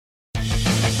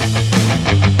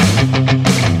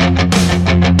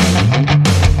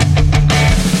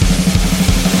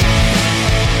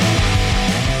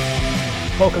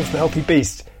Unhealthy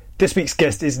Beast. This week's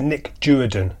guest is Nick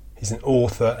Duerden. He's an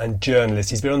author and journalist.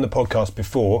 He's been on the podcast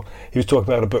before. He was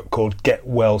talking about a book called Get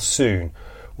Well Soon,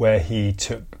 where he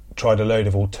tried a load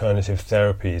of alternative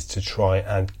therapies to try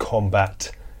and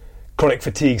combat chronic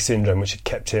fatigue syndrome, which had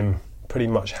kept him pretty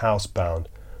much housebound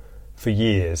for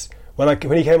years. When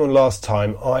he came on last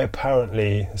time, I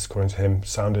apparently, according to him,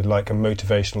 sounded like a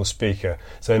motivational speaker.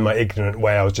 So in my ignorant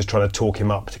way, I was just trying to talk him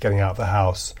up to getting out of the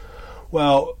house.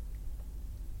 Well,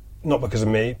 not because of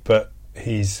me, but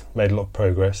he's made a lot of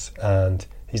progress and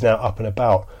he's now up and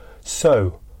about.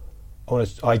 So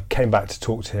I came back to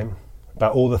talk to him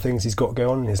about all the things he's got going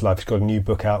on in his life. He's got a new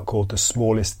book out called The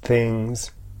Smallest Things,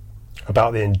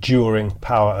 about the enduring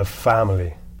power of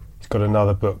family. He's got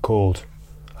another book called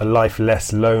A Life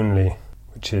Less Lonely,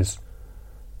 which is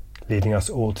leading us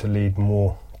all to lead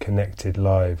more connected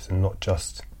lives and not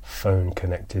just phone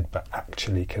connected, but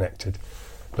actually connected.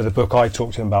 But the book I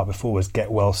talked to him about before was Get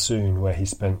Well Soon, where he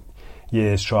spent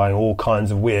years trying all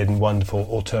kinds of weird and wonderful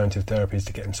alternative therapies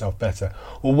to get himself better.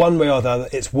 Well, one way or the other,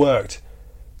 it's worked,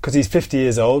 because he's 50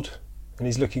 years old and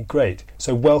he's looking great.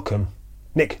 So welcome,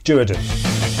 Nick Duerden.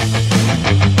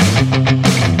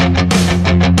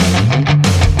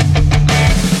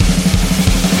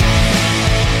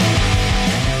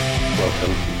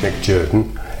 Welcome, Nick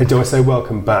Duerden. Do I say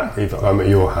welcome back if I'm at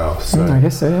your house? So I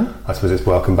guess so, yeah. I suppose it's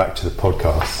welcome back to the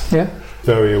podcast. Yeah.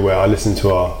 Very aware. I listened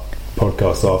to our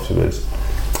podcast afterwards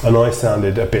and I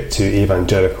sounded a bit too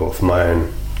evangelical for my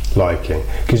own liking.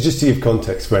 Because just to give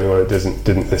context for anyone that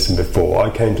didn't listen before, I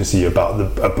came to see you about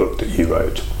a book that you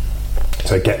wrote.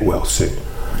 So Get Well Soon,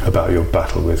 about your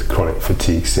battle with chronic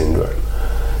fatigue syndrome.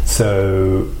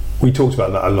 So we talked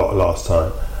about that a lot last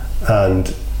time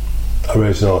and I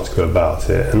wrote an article about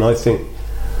it, and I think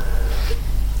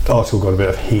the article got a bit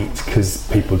of heat because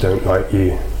people don't like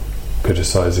you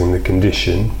criticising the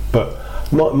condition, but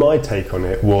my take on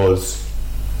it was,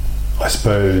 I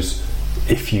suppose,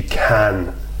 if you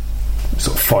can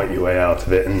sort of fight your way out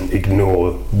of it and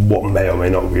ignore what may or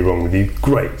may not be wrong with you,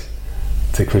 great.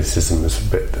 The criticism was a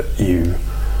bit that you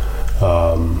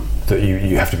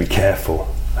have to be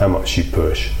careful how much you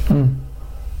push.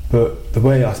 But the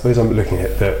way I suppose I'm looking at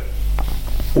it, that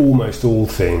almost all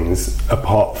things,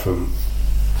 apart from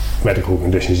medical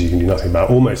conditions you can do nothing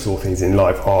about, almost all things in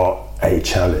life are a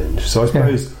challenge. So I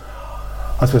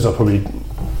suppose I'm probably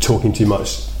talking too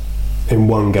much in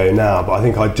one go now, but I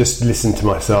think I just listened to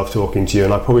myself talking to you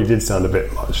and I probably did sound a bit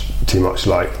too much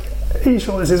like, are you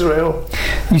sure this is real?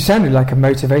 You sounded like a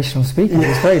motivational speaker. It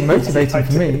was very motivating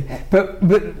for me. But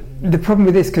the problem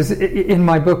with this, because in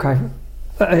my book, an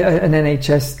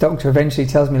NHS doctor eventually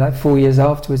tells me, like 4 years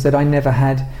afterwards, that I never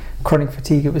had chronic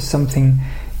fatigue. It was something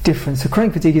different. So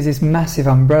chronic fatigue is this massive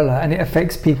umbrella and it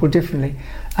affects people differently.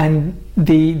 And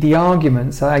the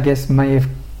arguments, I guess, may have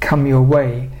come your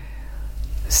way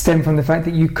stem from the fact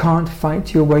that you can't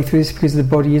fight your way through this because the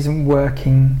body isn't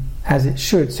working as it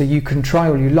should. So you can try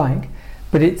all you like,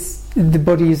 but the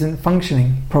body isn't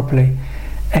functioning properly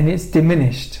and it's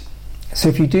diminished. So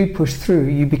if you do push through,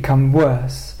 you become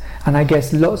worse. And I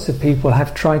guess lots of people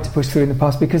have tried to push through in the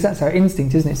past because that's our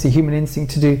instinct, isn't it? It's a human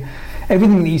instinct to do.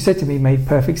 Everything that you said to me made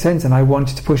perfect sense and I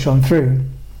wanted to push on through.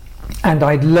 And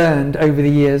I'd learned over the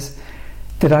years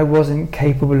that I wasn't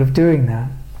capable of doing that.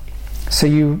 So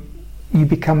you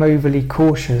become overly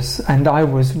cautious, and I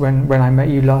was, when I met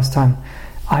you last time,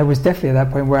 I was definitely at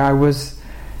that point where I was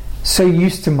so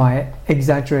used to my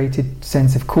exaggerated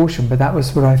sense of caution, but that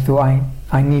was what I thought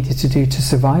I needed to do to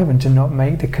survive and to not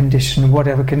make the condition,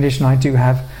 whatever condition I do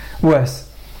have, worse.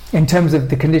 In terms of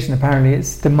the condition, apparently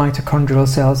it's the mitochondrial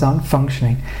cells aren't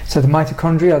functioning. So the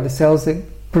mitochondria are the cells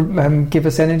that give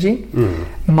us energy.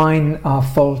 Mine are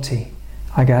faulty.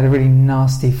 I got a really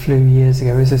nasty flu years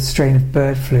ago. It was a strain of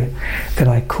bird flu that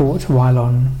I caught while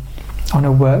on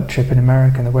a work trip in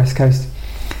America on the West Coast.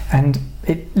 And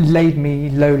it laid me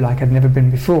low like I'd never been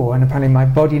before, and apparently my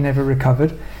body never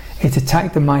recovered. It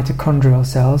attacked the mitochondrial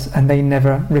cells and they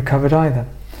never recovered either.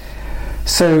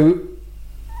 So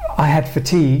I had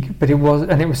fatigue, but it was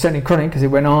certainly chronic because it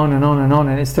went on and on and on,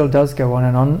 and it still does go on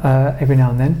and on every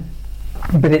now and then.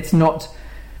 But it's not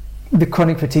the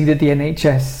chronic fatigue that the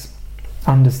NHS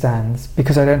understands,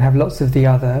 because I don't have lots of the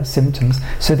other symptoms,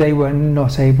 so they were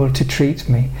not able to treat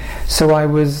me. So I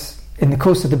was, in the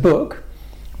course of the book,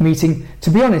 meeting,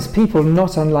 to be honest, people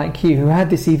not unlike you who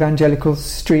had this evangelical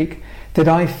streak that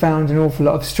I found an awful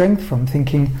lot of strength from,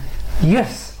 thinking,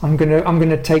 yes, I'm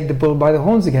gonna take the bull by the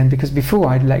horns again, because before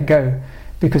I'd let go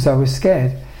because I was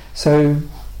scared. So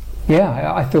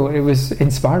yeah, I thought it was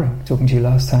inspiring talking to you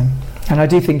last time. And I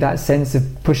do think that sense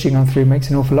of pushing on through makes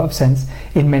an awful lot of sense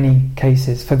in many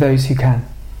cases for those who can.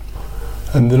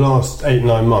 And the last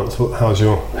 8-9 months, how's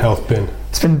your health been?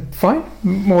 It's been fine,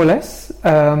 more or less.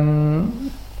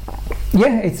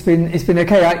 It's been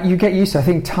okay. You get used to it. I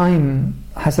think time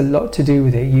has a lot to do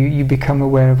with it. You become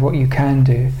aware of what you can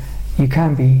do. You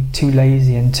can be too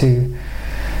lazy and too,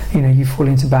 you fall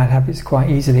into bad habits quite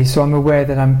easily. So I'm aware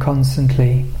that I'm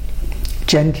constantly,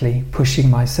 gently pushing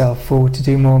myself forward to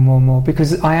do more and more and more,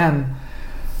 because I am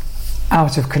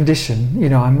out of condition.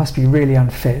 I must be really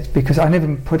unfit because I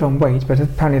never put on weight, but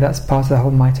apparently that's part of the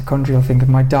whole mitochondrial thing.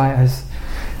 My diet has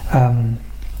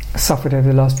suffered over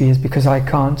the last few years because I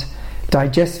can't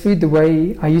digest food the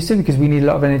way I used to, because we need a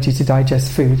lot of energy to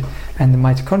digest food, and the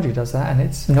mitochondria does that, and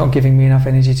it's not giving me enough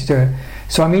energy to do it.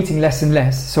 So I'm eating less and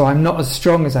less, so I'm not as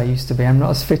strong as I used to be, I'm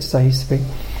not as fit as I used to be.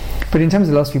 But in terms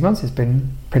of the last few months, it's been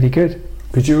pretty good.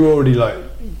 Because you were already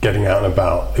getting out and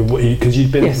about, because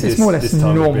you'd been yes, it's more or less this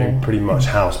time normal. Of being pretty much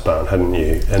housebound, hadn't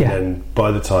you? And then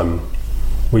by the time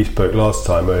we spoke last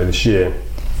time earlier this year,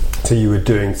 so you were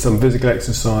doing some physical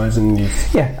exercise and you...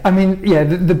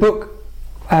 the book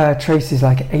traces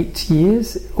 8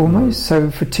 years almost.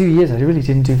 So for 2 years I really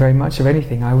didn't do very much of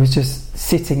anything. I was just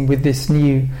sitting with this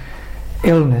new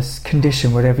illness,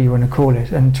 condition, whatever you want to call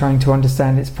it, and trying to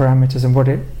understand its parameters and what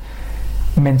it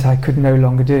meant I could no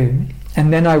longer do.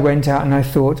 And then I went out and I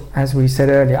thought, as we said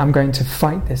earlier, I'm going to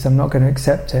fight this, I'm not going to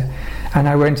accept it. And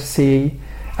I went to see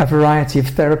a variety of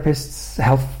therapists,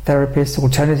 health therapists,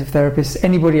 alternative therapists,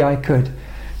 anybody I could,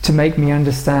 to make me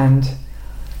understand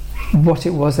what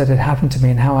it was that had happened to me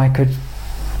and how I could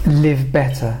live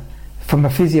better from a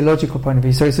physiological point of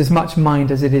view. So it's as much mind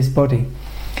as it is body.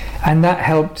 And that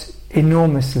helped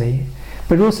enormously.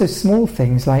 But also small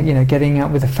things like, getting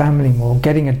out with the family more,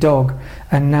 getting a dog,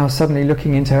 and now suddenly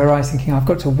looking into her eyes thinking, I've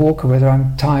got to walk her whether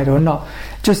I'm tired or not.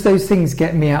 Just those things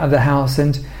get me out of the house,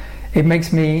 and it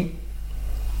makes me,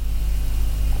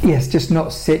 just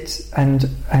not sit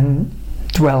and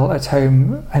dwell at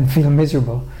home and feel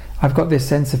miserable. I've got this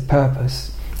sense of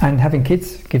purpose, and having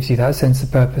kids gives you that sense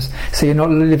of purpose. So you're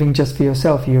not living just for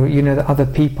yourself, you know that other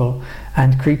people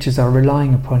and creatures are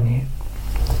relying upon you.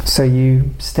 So you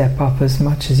step up as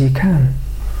much as you can.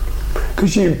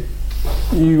 Because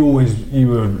you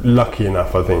were lucky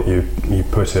enough, I think you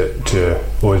put it, to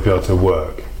always be able to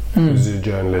work. As a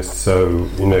journalist, so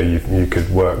you could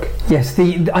work. Yes,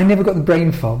 I never got the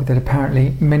brain fog that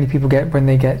apparently many people get when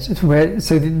they get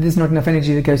there's not enough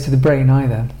energy that goes to the brain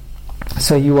either.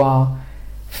 So you are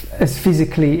as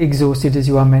physically exhausted as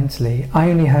you are mentally. I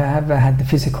only have ever had the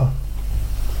physical.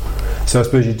 So I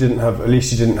suppose you didn't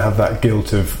have that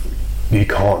guilt of you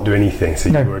can't do anything. So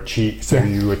you were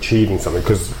you were achieving something,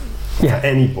 because for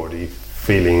anybody,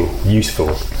 feeling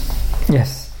useful.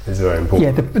 Yes. Is very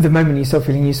important. Yeah, the moment you start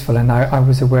feeling useful, and I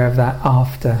was aware of that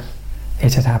after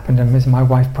it had happened, and was my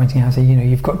wife pointing out, saying,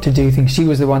 you've got to do things. She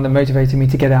was the one that motivated me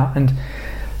to get out and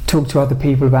talk to other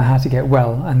people about how to get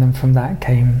well, and then from that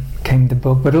came the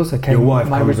book, but also came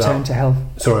my return to health.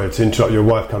 Sorry to interrupt. Your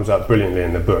wife comes out brilliantly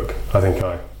in the book. I think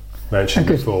I mentioned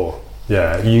before.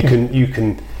 Yeah, you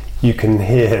can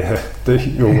hear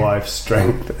your wife's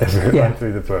strength right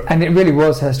through the book, and it really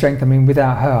was her strength. I mean,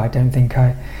 without her, I don't think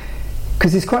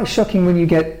because it's quite shocking when you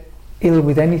get ill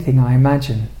with anything, I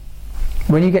imagine.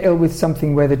 When you get ill with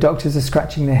something where the doctors are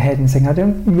scratching their head and saying, I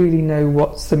don't really know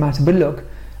what's the matter, but look,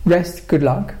 rest, good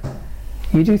luck.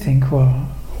 You do think, well,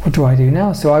 what do I do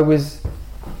now? So I was,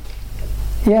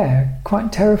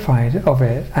 quite terrified of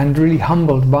it and really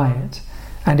humbled by it.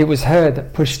 And it was her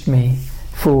that pushed me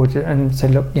forward and said,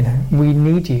 look, we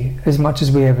need you as much as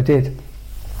we ever did.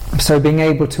 So being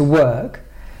able to work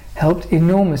helped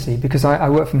enormously, because I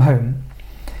work from home.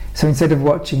 So instead of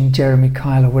watching Jeremy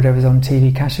Kyle or whatever's on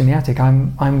TV, Cash in the Attic,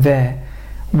 I'm there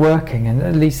working and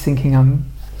at least thinking I'm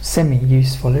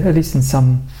semi-useful, at least in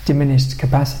some diminished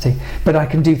capacity. But I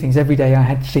can do things. Every day I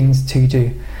had things to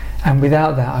do. And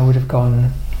without that, I would have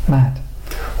gone mad.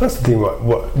 That's the thing,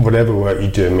 whatever work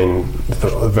you do, I mean, at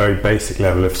a very basic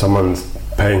level, if someone's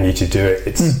paying you to do it,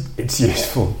 it's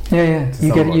useful. Yeah.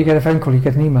 You get a phone call, you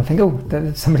get an email,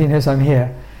 think, somebody knows I'm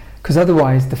here. Because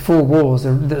otherwise the four walls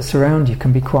that surround you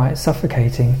can be quite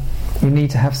suffocating. You need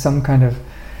to have some kind of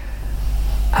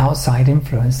outside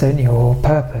influence, don't you, or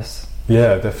purpose.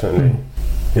 Yeah, definitely.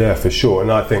 Yeah, for sure.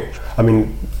 And I think,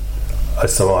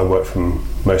 as someone, I work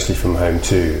mostly from home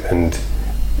too, and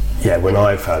when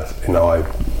I've had, I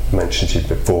mentioned to you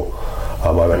before, I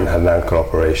went and had an ankle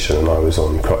operation and I was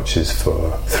on crutches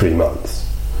for 3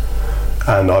 months,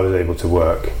 and I was able to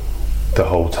work the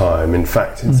whole time. In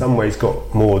fact, in some ways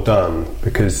got more done,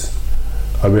 because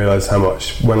I realised how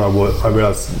much, when I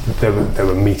realised there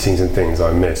were meetings and things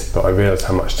I missed, but I realised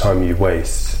how much time you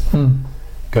waste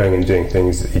going and doing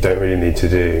things that you don't really need to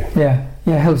do. Yeah.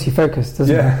 Yeah, it helps you focus,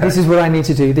 doesn't it? This is what I need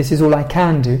to do. This is all I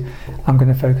can do. I'm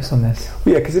going to focus on this.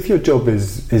 Well, yeah, because if your job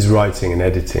is writing and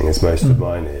editing, as most of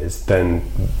mine is, then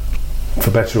for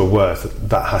better or worse,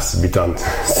 that has to be done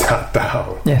sat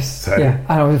down. Yes, so, yeah.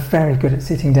 And I was very good at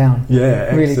sitting down.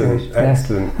 Yeah, really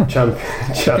excellent, good. excellent.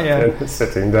 Champion at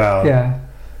sitting down. Yeah.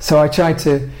 So I tried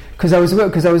to, because I was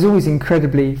always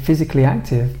incredibly physically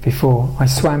active before. I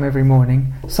swam every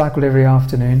morning, cycled every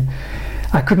afternoon.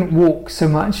 I couldn't walk so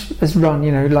much as run,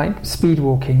 like speed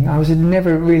walking. I was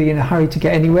never really in a hurry to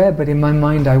get anywhere, but in my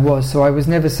mind I was. So I was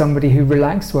never somebody who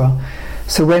relaxed well.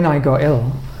 So when I got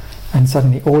ill, and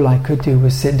suddenly all I could do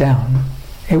was sit down,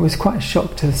 it was quite a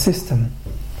shock to the system,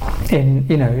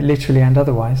 literally and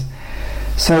otherwise.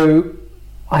 So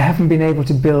I haven't been able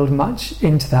to build much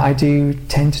into that. I do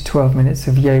 10 to 12 minutes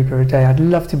of yoga a day. I'd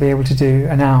love to be able to do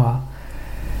an hour.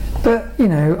 But,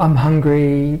 I'm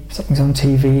hungry, something's on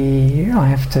TV, I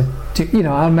have to do,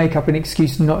 I'll make up an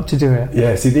excuse not to do it.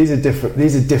 Yeah, see, these are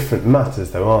different matters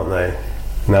though, aren't they?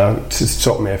 Now, to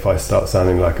stop me if I start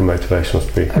sounding like a motivational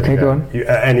speaker. Okay, go on.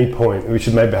 At any point, we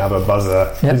should maybe have a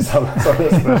buzzer, yep.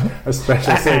 a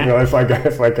special signal if I go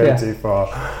too far.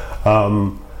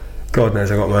 God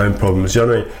knows I've got my own problems, do you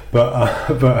know what I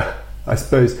mean? But I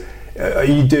suppose, are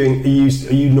you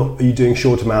doing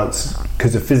short amounts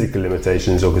because of physical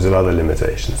limitations or because of other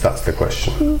limitations? That's the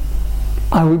question.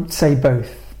 I would say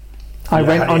both.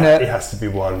 It has to be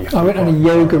one. I went on a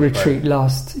yoga retreat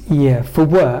last year for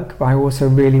work, but I also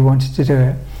really wanted to do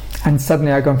it. And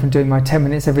suddenly I'd gone from doing my 10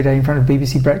 minutes every day in front of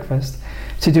BBC Breakfast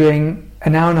to doing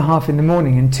an hour and a half in the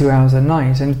morning and 2 hours at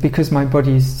night. And because my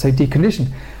body is so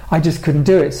deconditioned, I just couldn't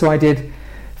do it. So I did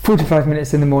 45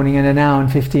 minutes in the morning and an hour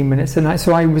and 15 minutes at night.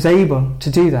 So I was able to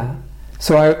do that.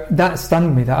 So that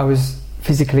stunned me that I was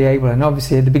physically able. And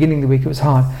obviously at the beginning of the week it was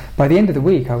hard. By the end of the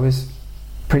week I was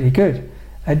pretty good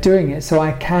at doing it, so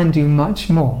I can do much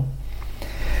more.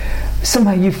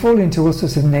 Somehow you fall into all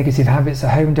sorts of negative habits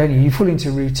at home, don't you? You fall into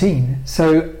routine.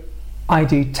 So I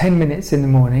do 10 minutes in the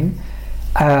morning,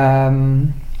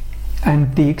 and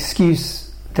the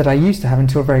excuse that I used to have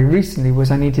until very recently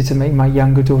was I needed to make my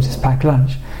younger daughter's pack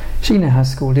lunch. She now has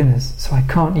school dinners, so I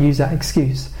can't use that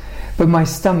excuse. But my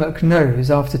stomach knows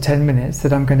after 10 minutes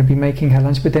that I'm going to be making her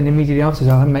lunch, but then immediately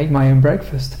afterwards I'll make my own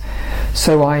breakfast.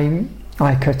 So I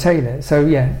curtail it. So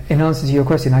yeah, in answer to your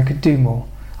question, I could do more.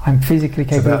 I'm physically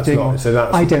capable of doing more.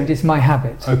 I don't, it's my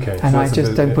habit. Okay. And I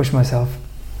just don't push myself.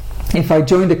 If I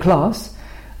joined a class,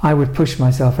 I would push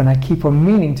myself, and I keep on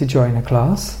meaning to join a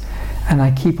class, and I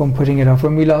keep on putting it off.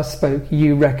 When we last spoke,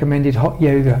 you recommended hot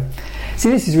yoga. See,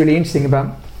 this is really interesting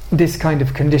about this kind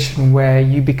of condition where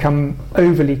you become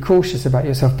overly cautious about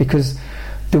yourself because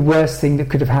the worst thing that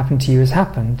could have happened to you has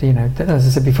happened. As I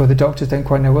said before, the doctors don't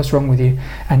quite know what's wrong with you,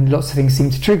 and lots of things seem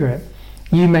to trigger it.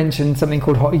 You mentioned something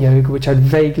called hot yoga, which I'd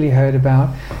vaguely heard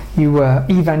about. You were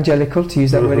evangelical, to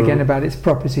use that word again, about its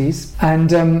properties.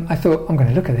 And I thought, I'm going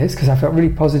to look at this because I felt really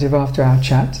positive after our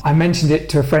chat. I mentioned it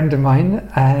to a friend of mine,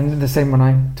 and the same one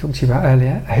I talked to you about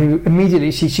earlier, who immediately,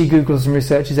 she Googles and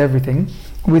researches everything.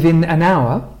 Within an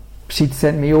hour, she'd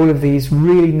sent me all of these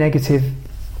really negative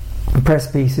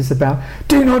press pieces about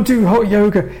do not do hot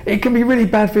yoga, it can be really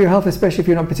bad for your health, especially if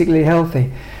you're not particularly healthy.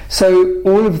 So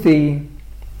all of the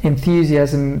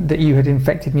enthusiasm that you had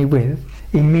infected me with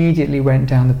immediately went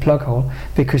down the plug hole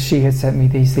because she had sent me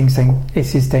these things saying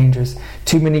this is dangerous.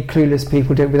 Too many clueless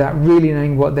people do it without really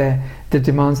knowing what the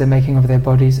demands they're making of their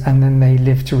bodies, and then they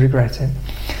live to regret it.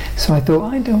 So I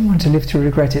thought, I don't want to live to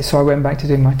regret it, so I went back to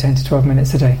doing my 10 to 12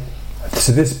 minutes a day.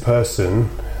 So this person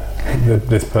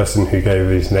who gave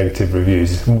these negative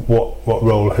reviews, what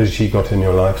role has she got in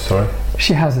your life? Sorry,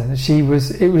 she hasn't. She's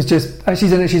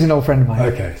an old friend of mine.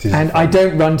 Okay, and I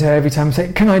don't run to her every time and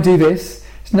say, "Can I do this?"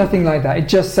 It's nothing like that. It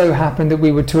just so happened that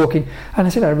we were talking, and I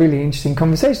said, "I had a really interesting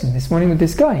conversation this morning with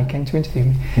this guy. He came to interview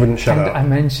me." Wouldn't shut up. I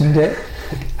mentioned it,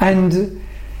 and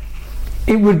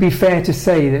it would be fair to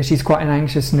say that she's quite an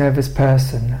anxious, nervous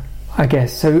person, I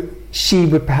guess. So she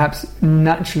would perhaps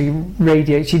naturally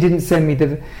radiate. She didn't send me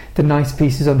the nice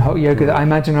pieces on hot yoga that I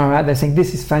imagine are out there saying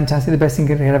this is fantastic, the best thing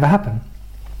that could ever happen.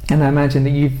 And I imagine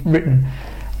that you've written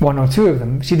one or two of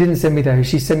them. She didn't send me those.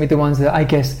 She sent me the ones that I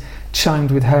guess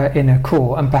chimed with her inner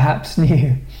core and perhaps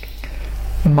knew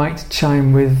might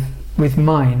chime with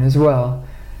mine as well.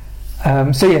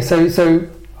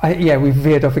 We've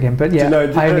veered off again. But yeah,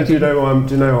 do you know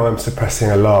why I'm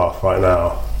suppressing a laugh right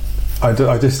now? I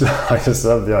just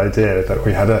love the idea that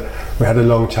we had a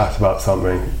long chat about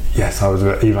something. Yes, I was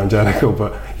a bit evangelical,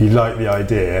 but you liked the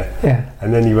idea. Yeah.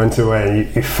 And then you went away and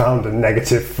you found a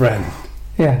negative friend.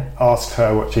 Yeah. Asked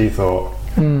her what she thought.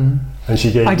 And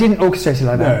she gave. I didn't orchestrate it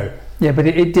like that. No. Yeah, but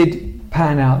it did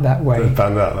pan out that way.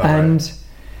 And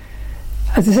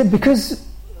as I said, because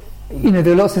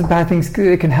there are lots of bad things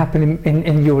that can happen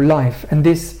in your life, and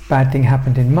this bad thing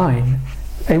happened in mine,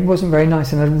 it wasn't very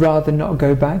nice, and I'd rather not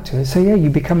go back to it. So yeah, you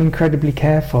become incredibly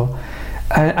careful.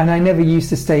 And I never used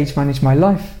to stage manage my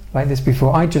life like this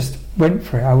before. I just went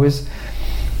for it. I was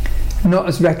not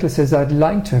as reckless as I'd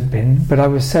like to have been, but I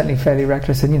was certainly fairly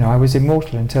reckless, and I was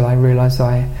immortal until I realised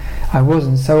I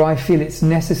wasn't. So I feel it's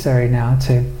necessary now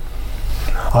to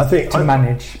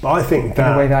manage. I think that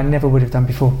in a way that I never would have done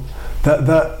before.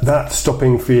 That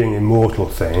stopping feeling immortal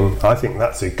thing, I think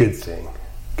that's a good thing,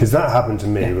 because that happened to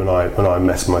me when I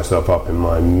messed myself up in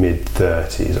my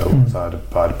mid-30s. I had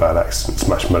a bad accident,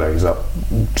 smashed my legs up,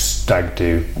 stag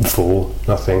do fall,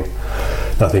 nothing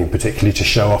particularly to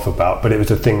show off about, but it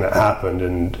was a thing that happened,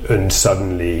 and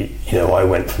suddenly I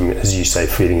went from, as you say,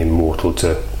 feeling immortal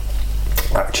to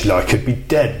actually I could be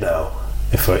dead now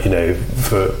if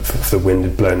if the wind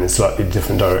had blown in a slightly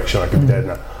different direction. I could be dead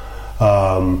now.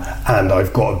 And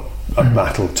I've got a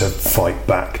battle to fight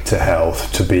back to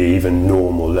health, to be even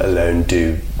normal, let alone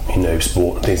do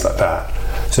sport and things like that.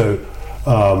 So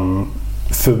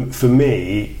for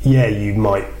me,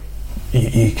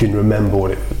 you can remember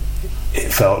what it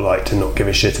felt like to not give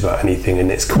a shit about anything,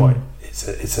 and it's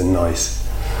a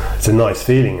nice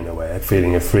feeling in a way, a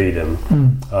feeling of freedom.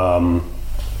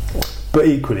 But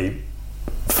equally,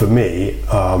 for me,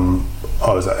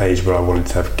 I was at an age where I wanted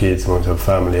to have kids, I wanted to have a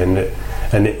family, and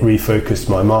it refocused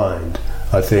my mind,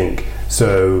 I think.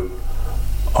 So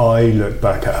I look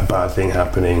back at a bad thing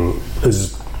happening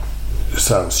as,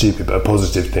 sounds stupid, but a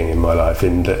positive thing in my life,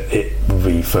 in that it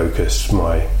refocused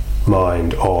my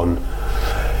mind on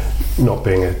not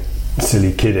being a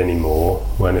silly kid anymore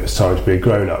when it was time to be a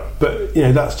grown-up. But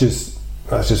that's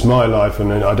just my life,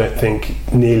 and I don't think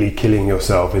nearly killing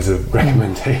yourself is a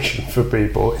recommendation for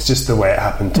people. It's just the way it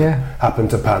happened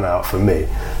to pan out for me.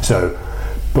 So,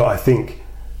 but I think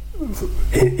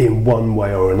in one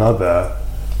way or another,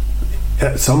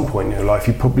 at some point in your life,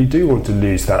 you probably do want to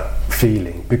lose that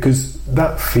feeling, because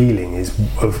that feeling is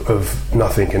of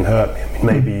nothing can hurt me. I mean,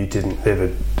 maybe you didn't live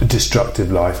a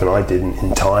destructive life, and I didn't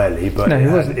entirely, but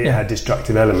it had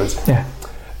destructive elements. Yeah.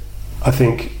 I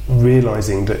think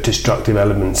realising that destructive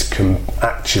elements can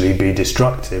actually be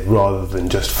destructive rather than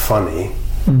just funny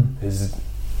is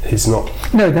not.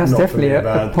 No, that's not definitely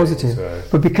a positive. So.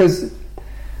 But because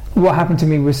what happened to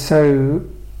me was so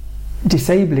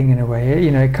disabling in a way,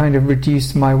 it kind of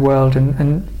reduced my world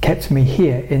and kept me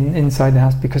here inside the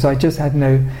house, because I just had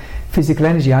no physical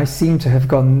energy. I seem to have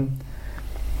gone,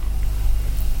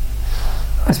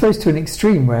 I suppose, to an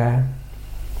extreme where,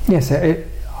 yes,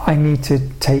 I need to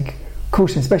take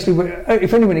caution, especially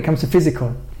if only when it comes to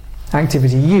physical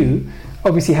activity. You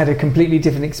obviously had a completely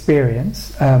different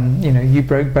experience. You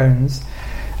broke bones,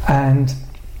 and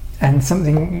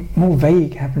something more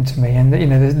vague happened to me, and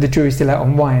the jury's still out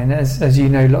on why, and as you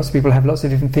know, lots of people have lots of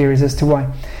different theories as to why,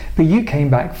 but you came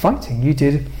back fighting. You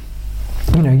did,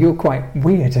 you're quite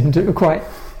weird and quite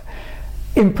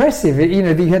impressive. You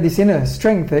had this inner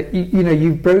strength that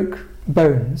you broke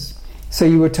bones, so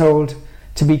you were told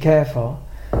to be careful.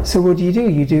 So what do?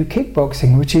 You do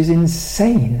kickboxing, which is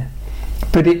insane,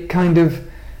 but it kind of,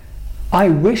 I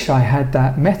wish I had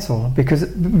that mettle, because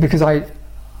I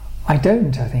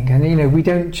don't, I think, and we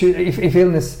don't choose. If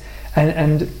illness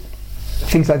and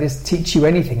things like this teach you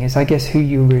anything, it's, I guess, who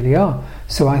you really are.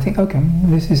 So I think, okay,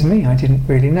 this is me. I didn't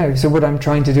really know. So what I'm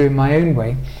trying to do in my own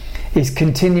way is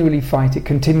continually fight it,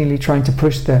 continually trying to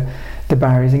push the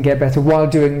barriers and get better, while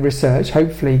doing research,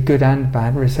 hopefully good and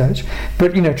bad research,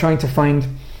 but trying to find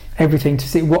everything to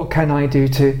see what can I do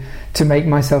to make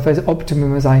myself as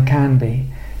optimum as I can be,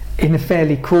 in a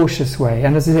fairly cautious way.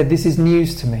 And as I said, this is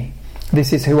news to me.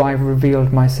 This is who I've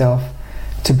revealed myself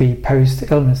to be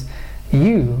post-illness.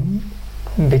 You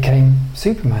became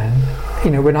Superman.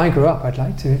 When I grew up, I'd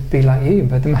like to be like you,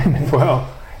 but at the moment... Well,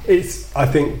 I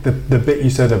think the bit you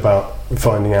said about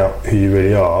finding out who you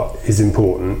really are is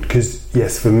important, because,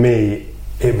 yes, for me,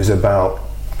 it was about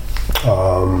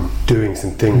doing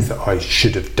some things that I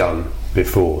should have done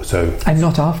before, and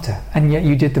not after, and yet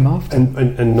you did them after,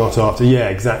 and not after. Yeah,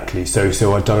 exactly. So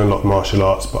I'd done a lot of martial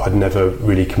arts, but I'd never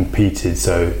really competed.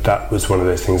 So that was one of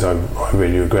those things I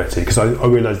really regretted, because I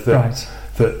realised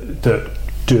that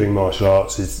doing martial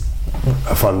arts is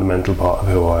a fundamental part of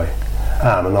who I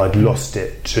am, and I'd lost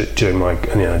it during my.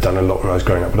 I'd done a lot when I was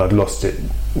growing up, but I'd lost it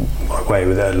my way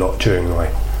with it a lot during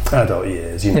my adult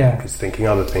years. Because thinking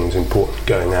other things were important,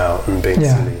 going out and being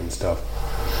silly and stuff.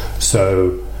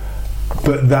 So.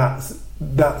 But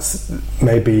that's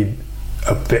maybe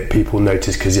a bit people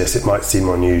notice, because yes, it might seem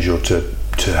unusual to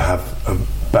have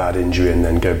bad injury and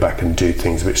then go back and do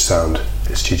things which sound,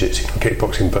 it's jiu-jitsu, not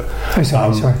kickboxing, but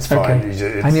sorry. it's fine.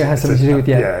 Okay. I knew it had something to do with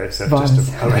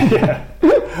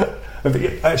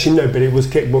Actually, no, but it was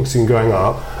kickboxing growing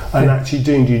up, and actually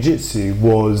doing jiu-jitsu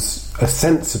was a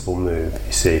sensible move,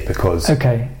 you see, because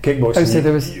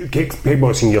kickboxing,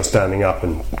 kickboxing, you're standing up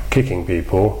and kicking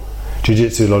people.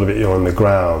 Jiu-jitsu, a lot of it, you're on the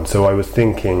ground. So I was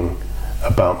thinking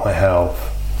about my health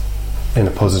in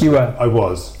a positive. You were? I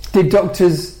was. Did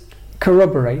doctors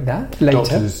corroborate that later?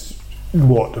 Doctors,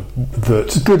 what?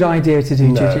 That good idea to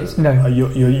do jiu-jitsu? No.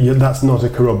 You're, that's not a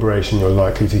corroboration you're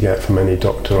likely to get from any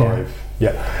doctor I've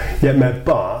met.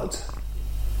 But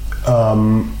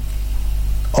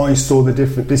I saw the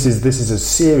difference. This is a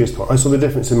serious point. I saw the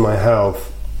difference in my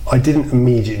health. I didn't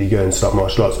immediately go and start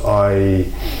martial arts.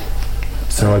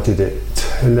 So I did it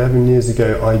 11 years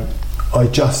ago.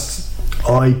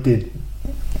 I did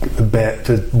a bit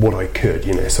of what I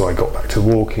could, so I got back to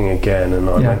walking again, and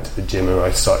I went to the gym, and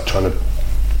I started trying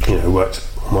to, work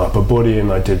on my upper body, and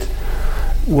I did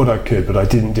what I could, but I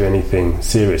didn't do anything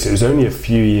serious. It was only a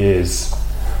few years,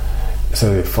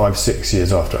 so 5-6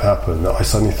 years after it happened, that I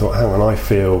suddenly thought, hang on, I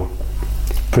feel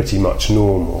pretty much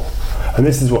normal. And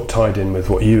this is what tied in with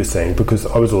what you were saying, because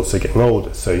I was also getting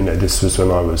older. So this was when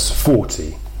I was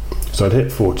 40. So I'd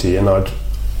hit 40, and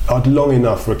I'd long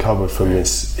enough recovered from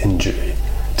this injury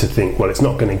to think, well, it's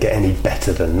not going to get any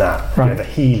better than that. Right. The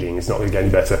healing is not going to get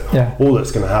any better. Yeah. All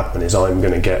that's going to happen is I'm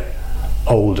going to get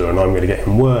older, and I'm going to get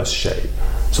in worse shape.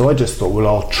 So I just thought, well,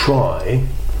 I'll try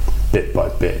bit by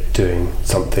bit doing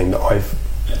something that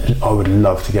I would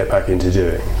love to get back into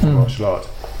doing, martial arts.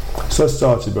 So I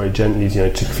started very gently,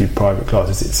 took a few private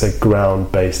classes. It's a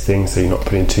ground-based thing, so you're not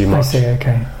putting too much. I see,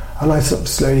 okay. And I sort of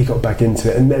slowly got back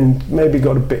into it, and then maybe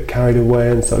got a bit carried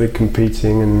away and started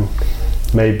competing, and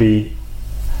maybe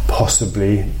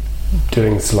possibly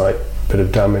doing a slight bit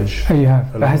of damage. Oh, you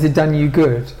have. But has it done you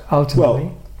good,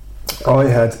 ultimately? Well, I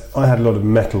had a lot of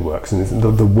metal works, and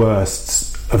the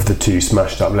worst of the two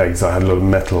smashed up legs, I had a lot of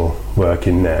metal work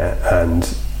in there, and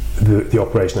the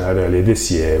operation I had earlier this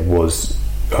year was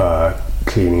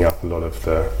cleaning up a lot of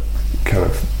the kind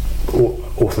of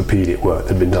orthopedic work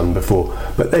that had been done before.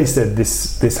 But they said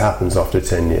this happens after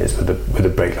 10 years with a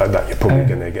break like that. You're probably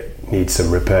going to need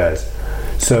some repairs.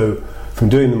 So from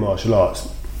doing the martial arts,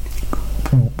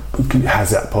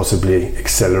 has that possibly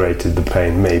accelerated the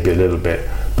pain? Maybe a little bit.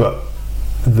 But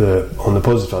on the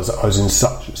positive side, I was in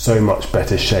so much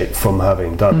better shape from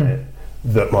having done it,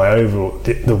 that my overall,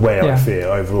 the way I feel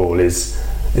overall is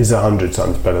 100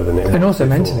 times better than it was. And also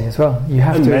before. Mentally as well. You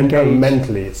have to engage.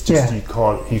 Mentally, it's just you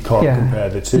can't compare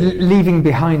the two. Leaving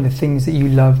behind the things that you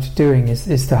loved doing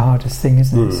is the hardest thing,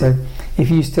 isn't it? So if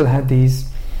you still had these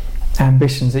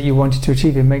ambitions that you wanted to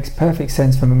achieve, it makes perfect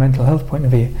sense from a mental health point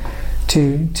of view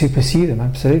to pursue them.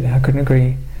 Absolutely, I couldn't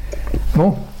agree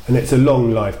more. And it's a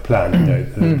long life plan.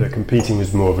 The competing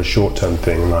was more of a short term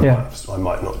thing, and I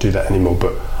might not do that anymore.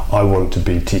 But I want to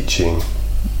be teaching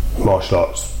martial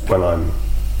arts when I'm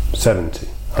 70.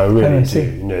 I really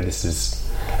do. This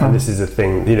is a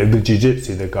thing. The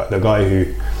jiu-jitsu, the guy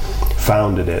who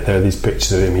founded it. There are these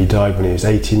pictures of him. He died when he was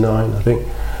 89, I think,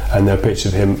 and there are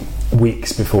pictures of him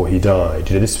weeks before he died.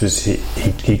 This was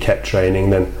he kept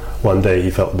training. Then one day he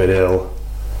felt a bit ill,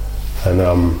 and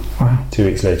 2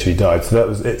 weeks later he died. So that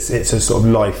was it's a sort of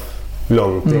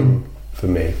lifelong thing for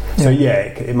me. So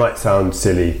it might sound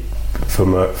silly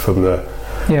from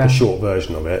the short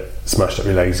version of it, smashed up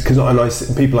your legs,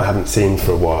 because people I haven't seen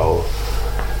for a while,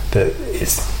 that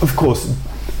it's, of course,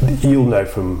 you'll know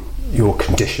from your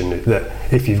condition that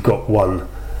if you've got one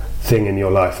thing in your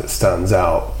life that stands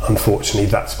out, unfortunately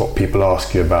that's what people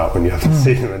ask you about when you haven't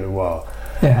seen them in a while.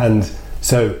 And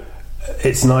so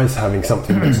it's nice having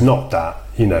something that's not that,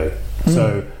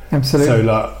 so absolutely.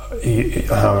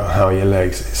 So how are your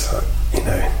legs? It's like,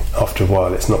 after a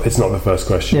while it's not the first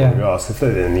question you ask. If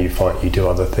then you do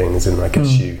other things, and I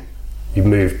guess you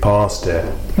move past it.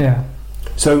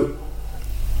 So,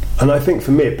 and I think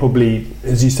for me it probably,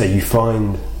 as you say, you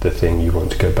find the thing you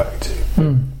want to go back to.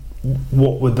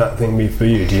 What would that thing be for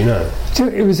you? Do you know? So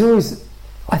it was always,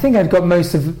 I think I'd got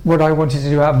most of what I wanted to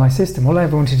do out of my system. All I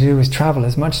ever wanted to do was travel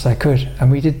as much as I could,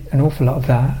 and we did an awful lot of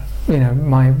that.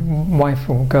 My wife,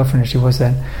 or girlfriend as she was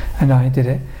then, and I did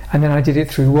it, and then I did it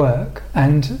through work,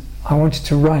 and I wanted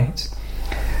to write.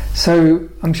 So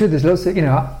I'm sure there's lots of,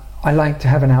 I like to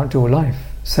have an outdoor life,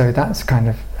 so that's kind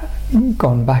of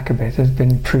gone back a bit, has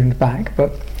been pruned back,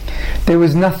 but there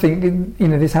was nothing,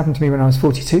 this happened to me when I was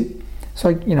 42, so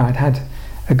I'd had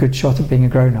a good shot at being a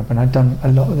grown-up, and I'd done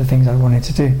a lot of the things I wanted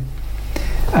to do.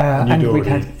 And we'd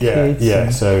had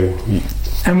kids.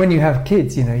 And when you have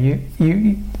kids,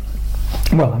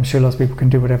 well, I'm sure lots of people can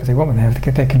do whatever they want when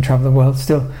they can travel the world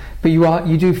still. But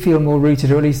you do feel more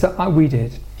rooted, or at least we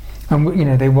did. And you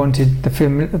know, they wanted the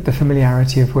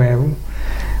familiarity of where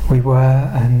we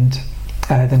were and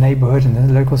the neighbourhood and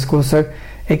the local school. So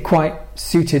it quite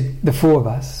suited the four of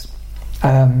us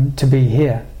to be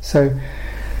here. So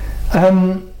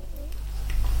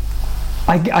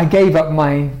I gave up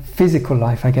my physical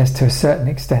life, I guess, to a certain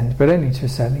extent, but only to a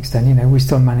certain extent. You know, we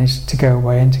still managed to go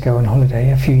away and to go on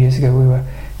holiday. A few years ago, we were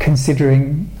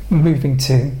considering moving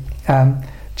to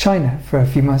China for a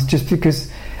few months, just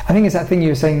because I think it's that thing you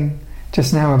were saying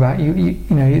just now about you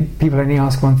know, people only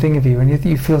ask one thing of you, and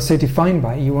you feel so defined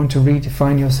by it. You want to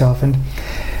redefine yourself, and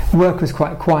work was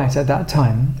quite quiet at that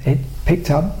time. It picked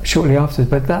up shortly afterwards,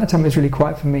 but at that time it was really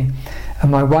quiet for me.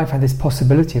 And my wife had this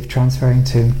possibility of transferring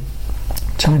to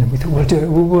China. We thought, we'll do it.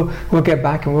 We'll get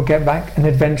back, and we'll get back an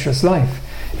adventurous life.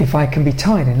 If I can be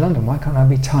tired in London, why can't I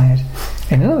be tired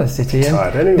in another city? And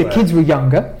anyway. The kids were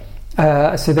younger,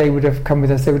 so they would have come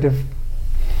with us. There would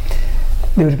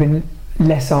have been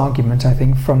less argument, I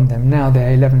think, from them. Now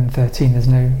they're 11 and 13. There's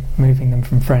no moving them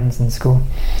from friends and school.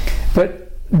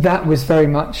 But that was very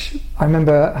much. I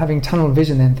remember having tunnel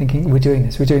vision then, thinking, we're doing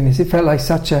this. It felt like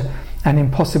such an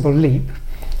impossible leap,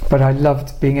 but I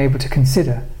loved being able to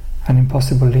consider an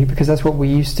impossible leap, because that's what we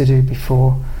used to do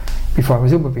before I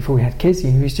was ill, but before we had kids.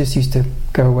 We just used to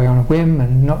go away on a whim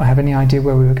and not have any idea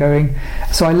where we were going.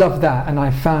 So I loved that, and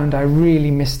I found I really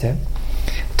missed it.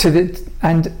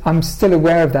 And I'm still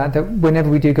aware of that whenever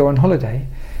we do go on holiday,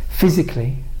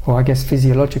 physically, or I guess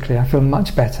physiologically, I feel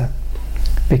much better,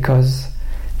 because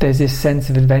there's this sense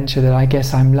of adventure that I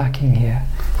guess I'm lacking here.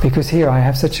 Because here I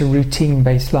have such a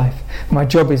routine-based life. My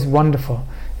job is wonderful,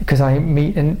 because I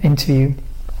meet and interview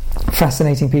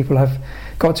fascinating people. I've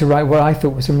got to write what I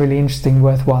thought were some really interesting,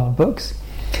 worthwhile books.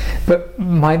 But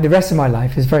the rest of my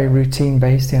life is very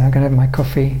routine-based. You know, I can have my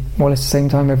coffee more or less the same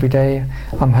time every day.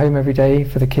 I'm home every day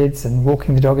for the kids and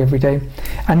walking the dog every day.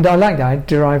 And I like that. I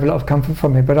derive a lot of comfort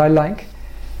from it. But I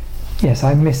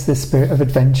miss the spirit of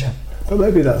adventure. But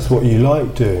maybe that's what you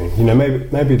like doing. You know,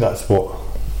 maybe that's what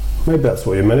you're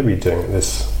meant to be doing at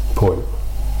this point.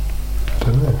 I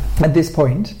don't know. At this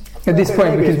point,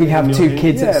 because we have two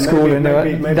kids at school,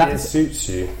 maybe it suits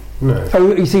you. No.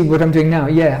 Oh, you see what I'm doing now?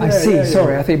 Yeah, I see. Yeah,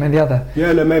 sorry, I think you meant the other.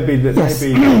 Yeah, no, maybe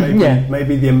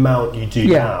the amount you do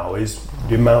now is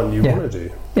the amount you want to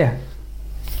do. Yeah.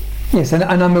 Yes, and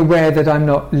I'm aware that I'm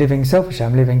not living selfishly.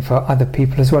 I'm living for other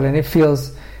people as well, and it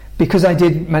feels, because I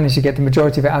did manage to get the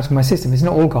majority of it out of my system. It's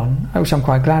not all gone, which I'm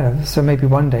quite glad of. So maybe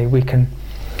one day we can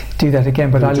do that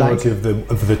again. But the majority of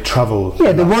the travel.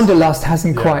 Yeah, the wanderlust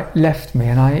hasn't quite left me,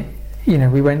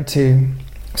 and we went to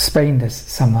Spain this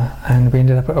summer, and we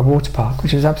ended up at a water park,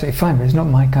 which was absolutely fine, but it's not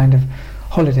my kind of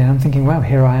holiday. And I'm thinking, wow,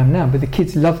 here I am now. But the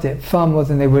kids loved it far more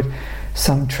than they would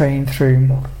some train through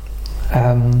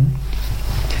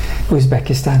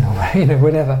Uzbekistan or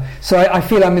whatever. So I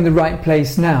feel I'm in the right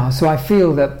place now. So I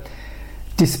feel that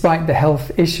despite the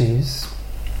health issues,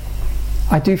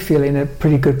 I do feel in a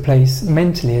pretty good place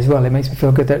mentally as well. It makes me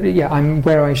feel good that I'm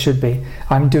where I should be.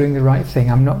 I'm doing the right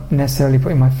thing. I'm not necessarily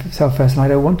putting myself first, and I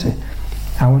don't want to.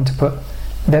 I want to put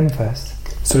them first.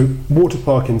 So, water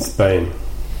park in Spain,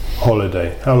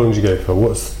 holiday. How long did you go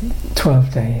for?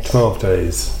 12 days. 12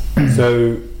 days.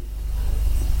 So,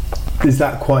 is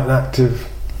that quite an active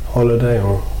holiday,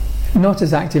 or not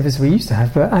as active as we used to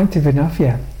have, but active enough?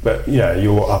 Yeah. But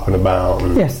you're up and about.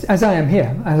 Yes, as I am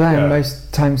here, as I am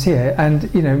most times here,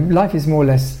 and life is more or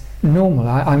less normal.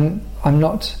 I'm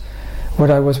not what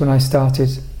I was when I started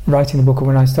writing the book, or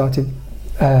when I started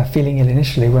feeling ill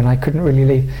initially, when I couldn't really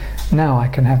leave. Now I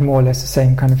can have more or less the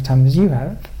same kind of time as you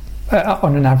have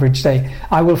on an average day.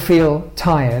 I will feel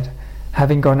tired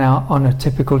having gone out on a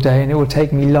typical day, and it will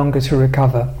take me longer to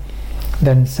recover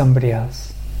than somebody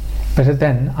else. But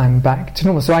then I'm back to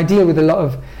normal. So I deal with a lot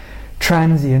of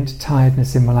transient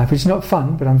tiredness in my life, which is not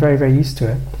fun, but I'm very, very used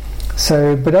to it.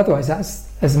 So, but otherwise, that's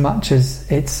as much as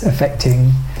it's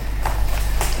affecting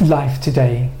life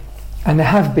today. And there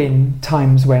have been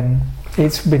times when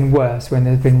it's been worse, when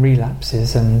there's been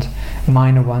relapses and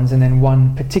minor ones, and then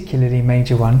one particularly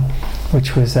major one,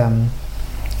 which was a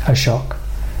shock.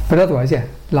 But otherwise,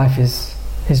 life is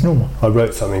normal. I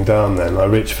wrote something down then. I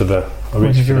reached for the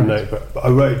notebook, but I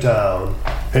wrote down,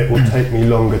 it will take me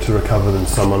longer to recover than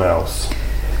someone else.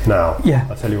 Now,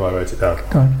 I'll tell you why I wrote it down.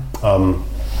 Go on.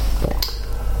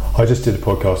 I just did a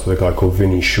podcast with a guy called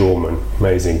Vinny Shorman.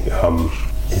 Amazing.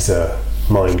 He's a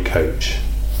mind coach.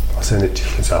 I'll send it to you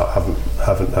because I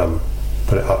haven't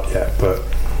put it up yet. But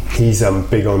he's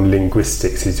big on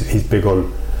linguistics. He's big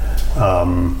on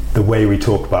the way we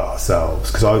talk about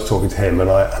ourselves. Because I was talking to him, and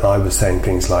I was saying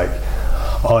things like,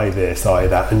 I this, I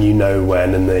that, and you know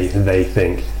when, and they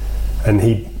think, and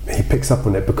he picks up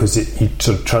on it because you're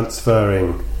sort of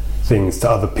transferring things to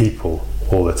other people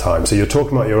all the time. So you're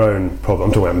talking about your own problem.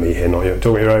 I'm talking about me here, not you. I'm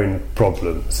talking about your own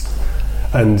problems,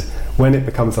 and when it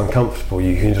becomes uncomfortable,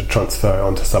 you can just transfer it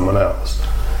onto someone else.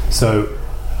 So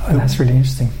that's really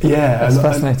interesting. Yeah, that's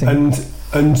fascinating.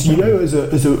 And you know,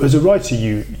 as a writer,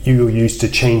 you're used to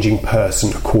changing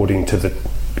person according to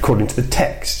the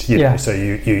text. You know? So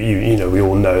you know, we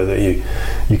all know that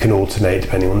you can alternate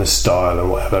depending on the style and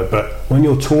whatever. But when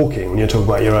you're talking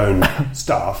about your own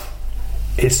stuff,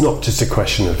 it's not just a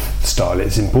question of style.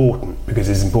 It's important because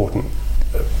it's important,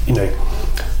 you know,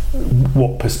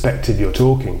 what perspective you're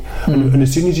talking. And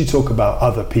as soon as you talk about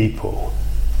other people,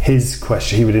 his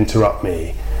question, he would interrupt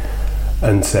me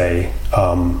and say,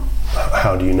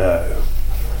 how do you know?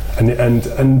 And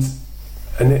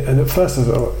at first I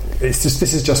thought,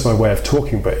 this is just my way of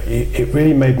talking, but it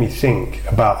really made me think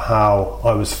about how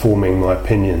I was forming my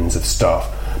opinions of stuff,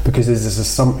 because there's this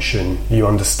assumption you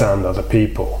understand other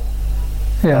people.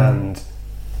 And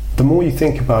the more you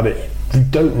think about it, you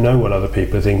don't know what other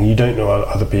people are thinking, you don't know what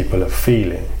other people are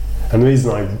feeling. And the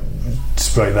reason I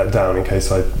just wrote that down, in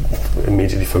case I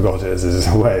immediately forgot it as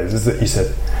a way, is that you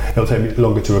said it'll take me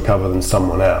longer to recover than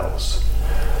someone else.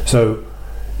 So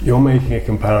you're making a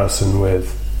comparison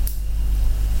with,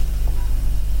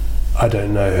 I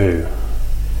don't know who.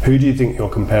 Who do you think you're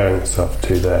comparing yourself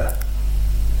to there?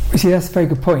 You see, that's a very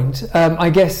good point. I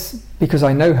guess because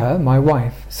I know her, my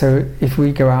wife, so if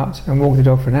we go out and walk the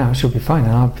dog for an hour, she'll be fine,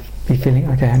 and I'll be feeling,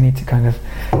 okay, I need to kind of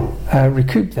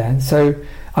recoup then. So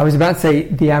I was about to say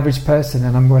the average person,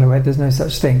 and I'm well aware there's no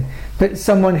such thing, but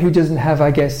someone who doesn't have,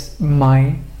 I guess,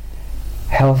 my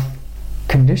health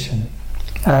condition.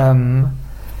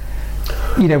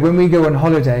 You know, when we go on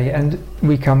holiday and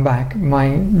we come back,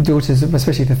 my daughters,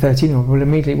 especially the 13-year-old, will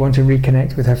immediately want to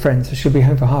reconnect with her friends, so she'll be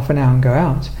home for half an hour and go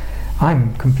out.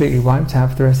 I'm completely wiped out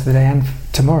for the rest of the day and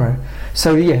tomorrow.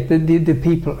 So yeah, the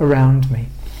people around me,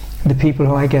 the people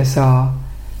who I guess are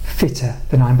fitter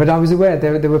than I am. But I was aware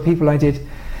there were people I did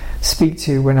speak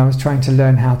to when I was trying to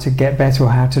learn how to get better, or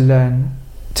how to learn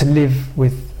to live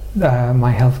with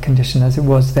my health condition as it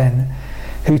was then,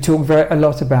 who talk a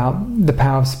lot about the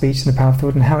power of speech and the power of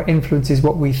thought, and how it influences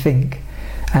what we think,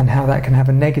 and how that can have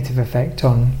a negative effect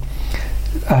on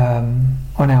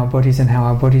our bodies and how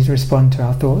our bodies respond to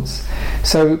our thoughts.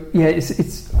 So yeah,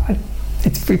 it's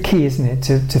very key, isn't it,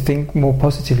 to think more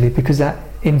positively, because that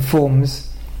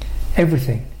informs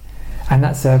everything, and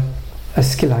that's a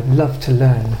skill I'd love to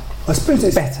learn. I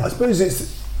suppose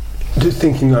it's just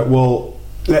thinking like, well,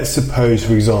 let's suppose,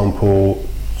 for example,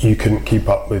 you couldn't keep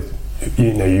up with,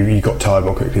 you know, you got tired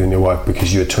more quickly than your wife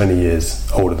because you were 20 years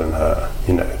older than her.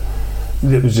 You know,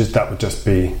 that would just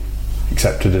be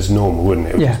accepted as normal, wouldn't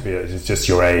it? It would just be, it's just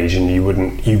your age, and you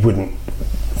wouldn't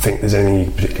think there's anything you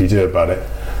could particularly do about it.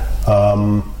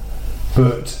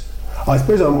 But I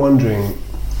suppose I'm wondering,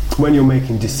 when you're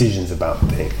making decisions about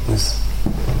things,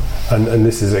 and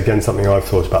this is again something I've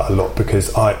thought about a lot,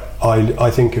 because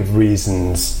I think of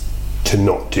reasons to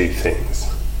not do things.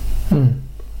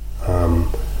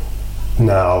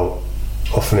 Now,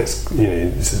 often it's, you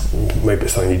know, maybe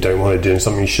it's something you don't want to do and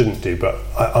something you shouldn't do, but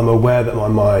I'm aware that my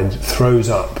mind throws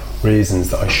up reasons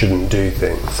that I shouldn't do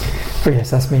things. But yes,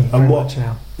 that's me very much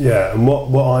now. Yeah, and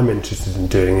what I'm interested in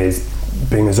doing is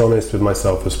being as honest with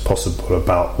myself as possible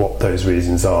about what those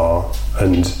reasons are,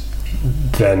 and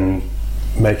then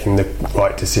making the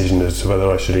right decision as to whether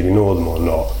I should ignore them or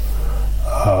not.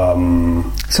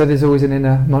 So there's always an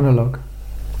inner monologue.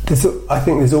 I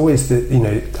think there's always the, you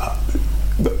know,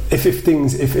 if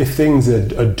things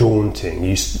are daunting,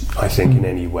 I think in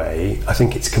any way, I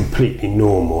think it's completely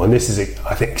normal. And this is,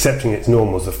 I think, accepting it's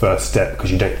normal is the first step,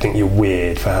 because you don't think you're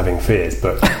weird for having fears.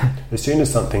 But as soon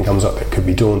as something comes up that could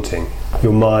be daunting,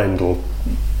 your mind will,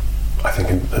 I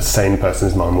think a sane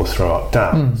person's mind will throw up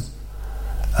doubts.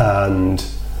 And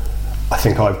I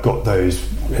think I've got those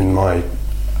in my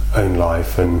own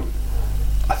life, and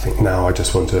I think now I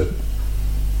just want to,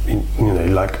 you know,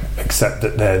 like, accept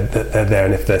that they're there,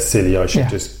 and if they're silly, I should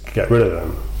just get rid of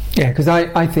them. Yeah, because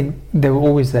I think they were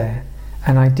always there,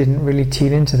 and I didn't really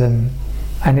tune into them,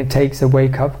 and it takes a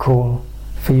wake-up call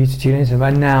for you to tune into them.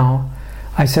 And now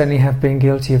I certainly have been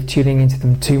guilty of tuning into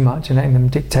them too much and letting them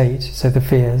dictate, so the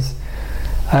fears.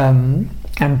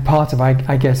 And part of,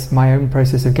 I guess, my own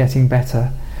process of getting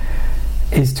better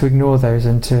is to ignore those,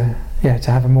 and to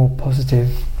have a more positive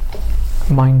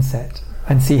mindset,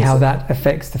 and see how that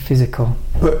affects the physical.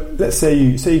 But let's say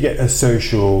you get a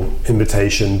social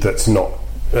invitation that's not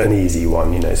an easy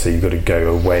one, so you've got to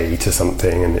go away to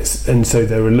something, and so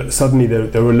there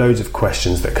are loads of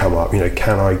questions that come up.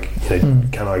 Can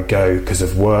I go because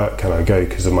of work? Can I go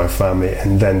because of my family?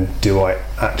 And then, do I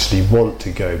actually want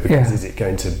to go? Because is it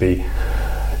going to be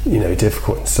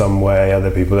difficult in some way?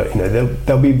 Other people that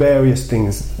there'll be various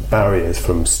barriers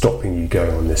from stopping you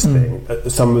going on this thing.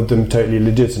 Some of them totally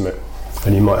legitimate,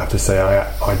 and you might have to say,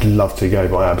 I'd love to go,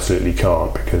 but I absolutely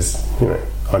can't because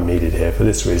I'm needed here for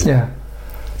this reason. Yeah.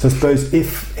 So I suppose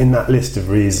if in that list of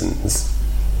reasons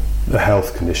the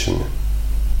health condition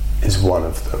is one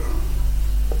of them,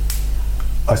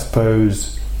 I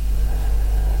suppose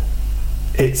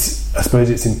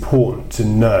it's important to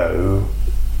know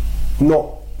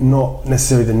not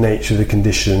necessarily the nature of the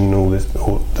condition or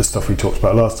the stuff we talked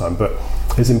about last time, but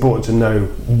it's important to know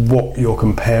what you're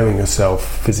comparing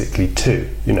yourself physically to,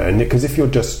 and because if you're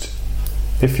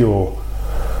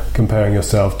comparing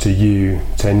yourself to you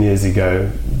 10 years ago,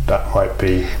 that might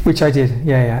be... Which I did,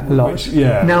 a lot.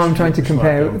 Now I'm trying to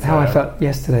compare with how I felt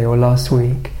yesterday or last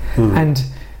week. And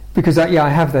because I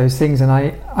have those things, and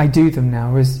I do them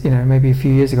now, whereas, maybe a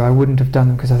few years ago I wouldn't have done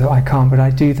them because I thought I can't, but I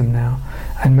do them now.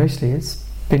 And mostly it's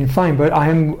been fine, but I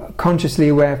am consciously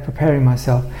aware of preparing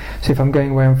myself. So if I'm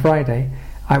going away on Friday,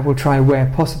 I will try where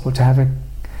possible to have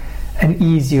an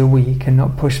easier week and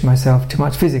not push myself too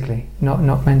much physically, not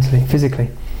mentally, physically.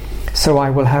 So I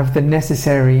will have the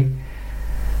necessary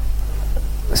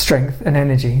strength and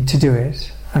energy to do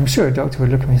it. I'm sure a doctor would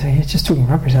look at me and say, you're just talking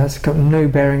rubbish, that's got no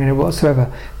bearing on it whatsoever.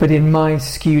 But in my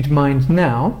skewed mind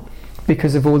now,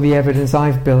 because of all the evidence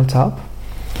I've built up,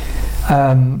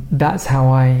 that's how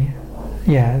I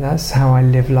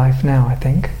live life now, I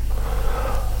think.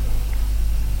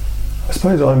 I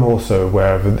suppose I'm also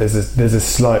aware of there's a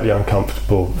slightly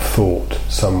uncomfortable thought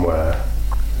somewhere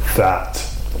that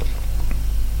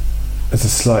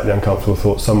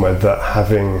that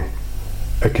having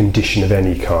a condition of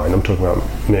any kind, I'm talking about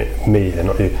me here,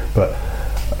 not you, but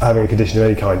having a condition of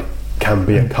any kind can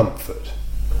be a comfort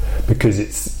because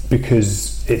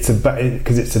it's a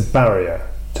barrier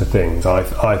to things. I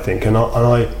think,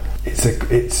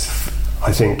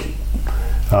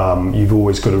 you've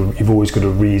always got a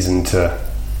reason to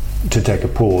take a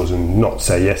pause and not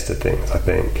say yes to things.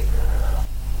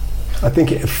 I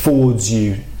think it affords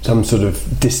you some sort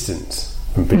of distance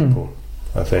from people.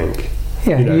 I think.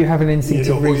 Yeah, you have an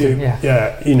instinctive reason.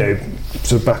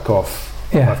 So back off.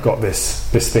 Yeah. I've got this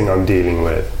thing I'm dealing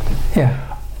with. Yeah.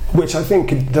 Which I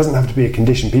think it doesn't have to be a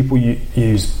condition. People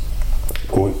use,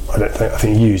 or I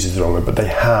think use is the wrong word, but they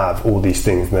have all these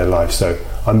things in their life. So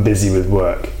I'm busy with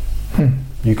work.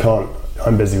 You can't.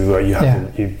 I'm busy with work. You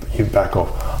have to. You back off.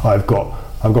 I've got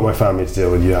my family to deal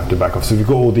with. You have to back off. So we've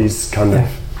got all these kind of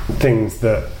things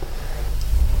that.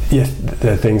 Yes,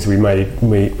 they're things we may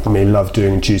love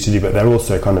doing and choose to do, but they're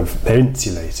also they're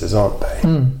insulators, aren't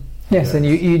they? Yes, and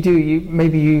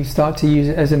maybe you start to use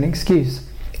it as an excuse.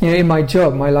 In my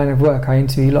job, my line of work, I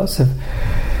interview lots of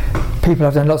people.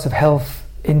 I've done lots of health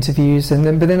interviews,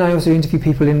 but then I also interview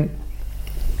people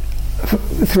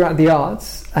throughout the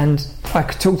arts, and I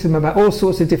could talk to them about all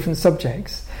sorts of different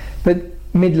subjects. But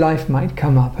midlife might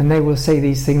come up, and they will say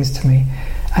these things to me.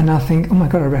 And I think, oh my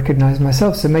God, I recognise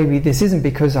myself. So maybe this isn't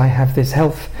because I have this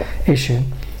health issue.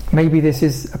 Maybe this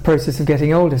is a process of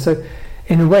getting older. So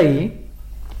in a way,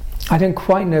 I don't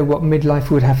quite know what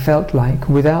midlife would have felt like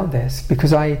without this,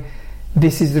 because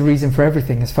this is the reason for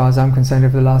everything as far as I'm concerned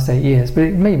over the last 8 years. But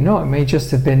it may not. It may just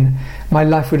have been, my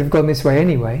life would have gone this way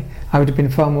anyway. I would have been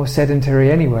far more sedentary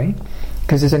anyway,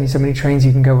 because there's only so many trains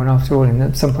you can go on after all, and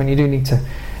at some point you do need to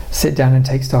sit down and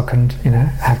take stock and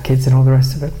have kids and all the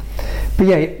rest of it. But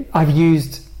I've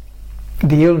used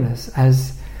the illness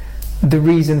as the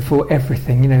reason for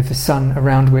everything, the sun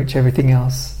around which everything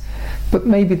else. But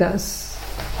maybe that's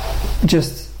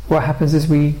just what happens as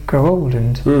we grow old,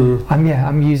 and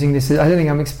I'm using this. I don't think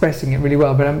I'm expressing it really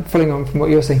well, but I'm following on from what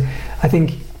you're saying. I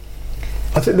think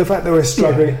the fact that we're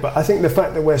struggling, but I think the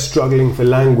fact that we're struggling for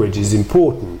language is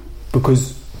important,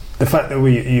 because the fact that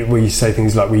we say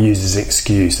things like we use as an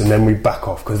excuse and then we back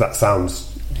off because that sounds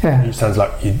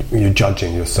like you're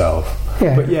judging yourself.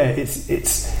 Yeah. But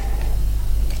it's.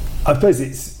 I suppose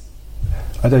it's.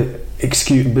 I don't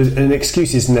excuse, but an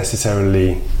excuse is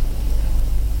necessarily.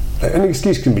 An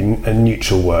excuse can be a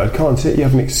neutral word, can't it? You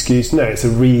have an excuse. No, it's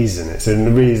a reason. It's a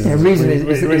reason. Yeah, reason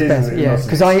is better. Yeah,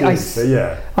 because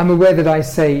I'm aware that I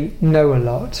say no a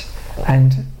lot,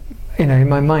 and in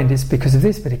my mind it's because of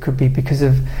this, but it could be because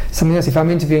of something else. If I'm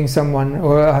interviewing someone,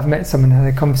 or I've met someone,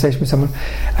 had a conversation with someone,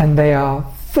 and they are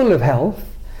full of health,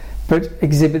 but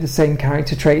exhibit the same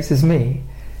character traits as me,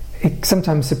 it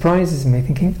sometimes surprises me,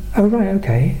 thinking, oh right,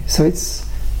 okay, so it's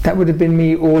that would have been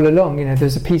me all along.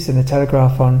 There's a piece in the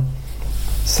Telegraph on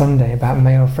Sunday about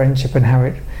male friendship and how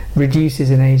it reduces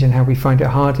in age and how we find it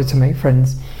harder to make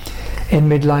friends in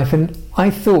midlife. And I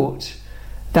thought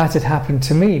that had happened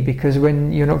to me because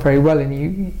when you're not very well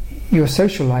and your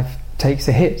social life takes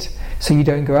a hit, so you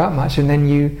don't go out much, and then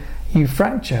you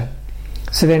fracture.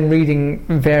 So then reading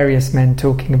various men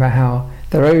talking about how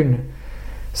their own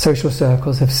social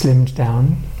circles have slimmed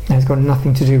down, and it's got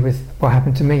nothing to do with what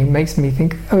happened to me, makes me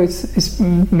think, it's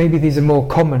maybe these are more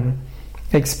common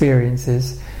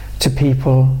experiences to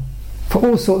people for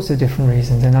all sorts of different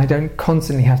reasons, and I don't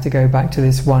constantly have to go back to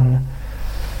this one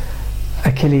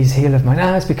Achilles heel of mine.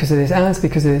 It's because of this, it's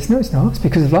because of this. No, it's not. It's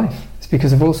because of life. It's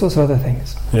because of all sorts of other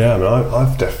things. Yeah, I mean,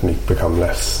 I've definitely become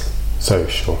less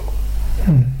social.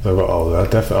 As I got older,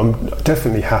 I'm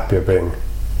definitely happier being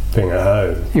at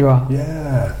home. You are?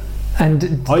 Yeah.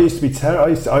 And I used to be I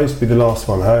used to be the last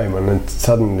one home, and then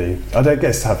suddenly, I don't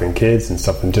guess having kids and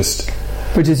stuff, and just.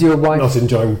 But does your wife not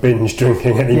enjoying binge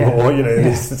drinking anymore?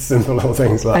 These simple little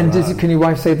things like that. And can your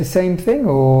wife say the same thing,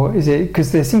 or is it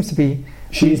because there seems to be?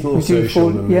 She's more social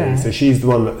than me, so she's the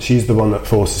one that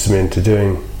forces me into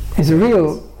doing.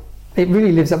 It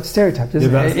really lives up to stereotype,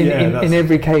 doesn't it? In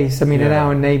every case. I mean, in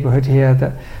our neighbourhood here,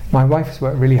 that my wife has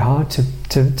worked really hard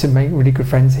to make really good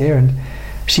friends here, and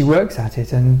she works at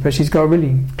it. But she's got a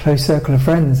really close circle of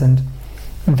friends, and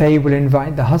they will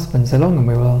invite the husbands along, and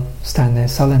we will stand there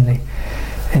sullenly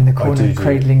in the corner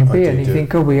cradling a beer, and you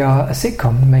think, we are a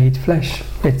sitcom made flesh.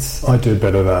 I do a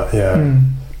bit of that,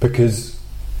 because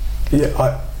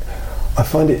I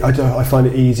find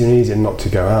it easier and easier not to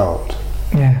go out.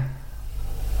 Yeah.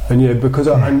 And because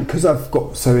I've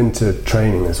got so into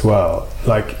training as well.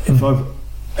 Like if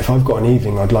I've got an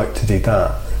evening, I'd like to do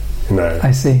that.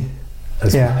 I see.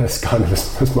 As kind of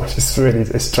as much as really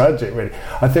it's tragic. Really,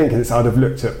 I think I'd have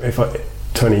looked at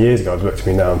 20 years ago. I'd looked at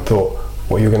me now and thought,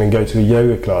 "Well, you're going to go to a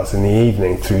yoga class in the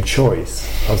evening through choice."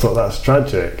 I thought that's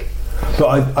tragic.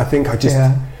 But I think I just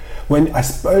when I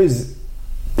suppose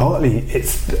partly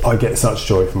I get such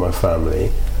joy from my family,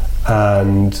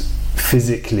 and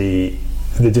physically.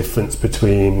 The difference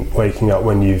between waking up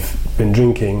when you've been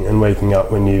drinking and waking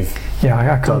up when you've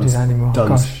I can't do that anymore.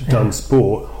 Done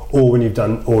sport, or when you've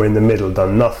done, or in the middle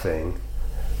done nothing,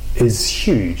 is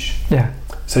huge. Yeah.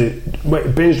 So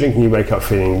binge drinking, you wake up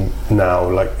feeling now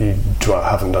like you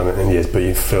haven't done it in years, but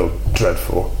you feel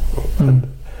dreadful. And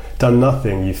done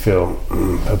nothing, you feel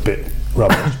a bit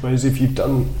rubbish. Whereas if you've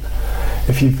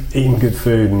eaten good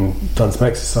food and done some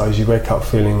exercise, you wake up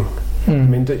feeling. I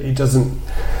mean, it doesn't.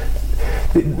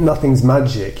 Nothing's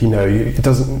magic, it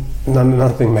doesn't.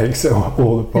 Nothing makes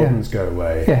all the problems go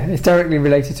away. Yeah, it's directly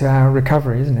related to our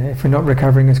recovery, isn't it? If we're not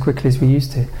recovering as quickly as we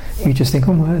used to, you just think,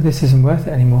 this isn't worth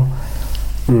it anymore.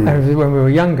 And when we were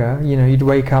younger, you'd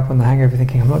wake up on the hangover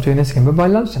thinking, I'm not doing this again. But by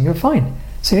lunchtime, you're fine.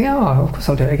 So you think, of course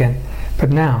I'll do it again.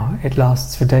 But now it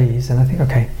lasts for days, and I think,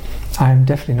 okay, I'm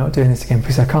definitely not doing this again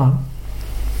because I can't.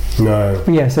 No.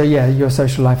 But your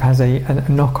social life has a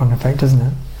knock-on effect, doesn't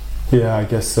it? Yeah, I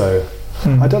guess so.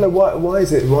 I don't know why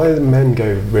do men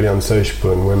go really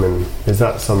unsociable and women? Is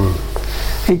that some?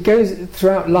 It goes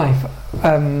throughout life.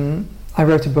 I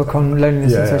wrote a book on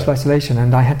loneliness and social isolation,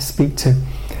 and I had to speak to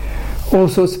all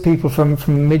sorts of people from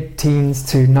mid-teens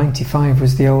to 95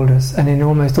 was the oldest, and in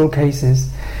almost all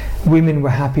cases, women were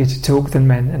happier to talk than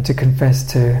men and to confess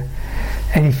to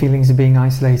any feelings of being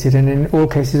isolated. And in all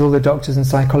cases, all the doctors and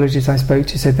psychologists I spoke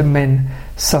to said that men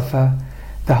suffer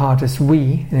the hardest.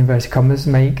 We, in inverted commas,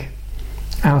 make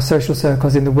our social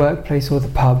circles in the workplace or the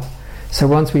pub. So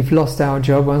once we've lost our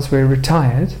job, once we're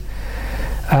retired,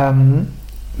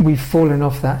 we've fallen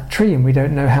off that tree and we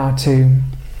don't know how to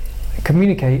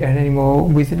communicate anymore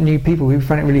with new people. We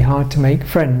find it really hard to make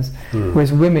friends,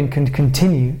 whereas women can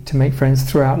continue to make friends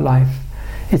throughout life.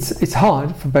 It's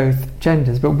hard for both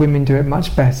genders, but women do it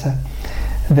much better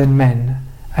than men.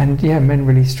 And men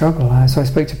really struggle. So I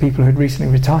spoke to people who had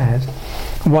recently retired,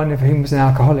 one of whom was an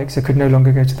alcoholic, so could no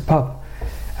longer go to the pub.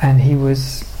 And he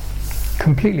was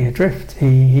completely adrift.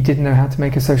 He didn't know how to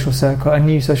make a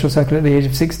new social circle at the age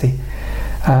of 60.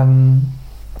 And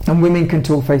women can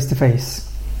talk face to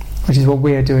face, which is what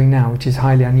we are doing now, which is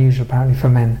highly unusual apparently for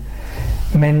men.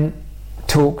 Men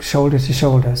talk shoulder to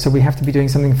shoulder, so we have to be doing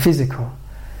something physical.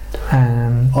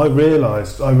 I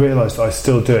realised I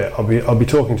still do it. I'll be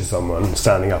talking to someone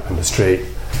standing up in the street,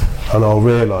 and I'll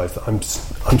realise that I'm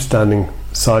standing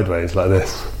sideways like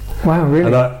this. Wow, really?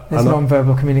 There's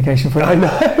non-verbal communication for you. I know,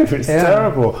 it's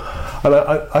terrible. And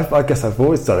I guess I've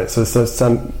always done it, so I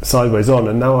stand sideways on,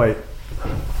 and now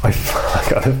I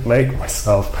kind of make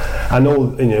myself, and all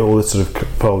the sort of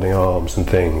folding arms and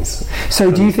things. So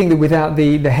do you think that without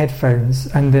the headphones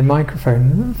and the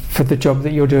microphone for the job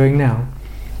that you're doing now,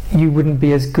 you wouldn't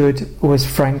be as good or as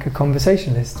frank a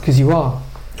conversationalist? Because you are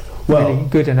really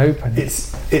good and open.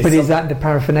 But is that the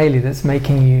paraphernalia that's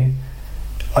making you?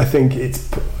 I think it's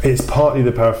partly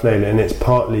the paraphernalia, and it's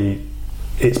partly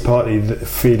the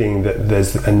feeling that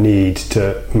there's a need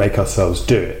to make ourselves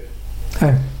do it.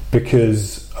 Oh.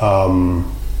 Because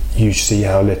you see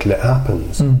how little it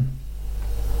happens.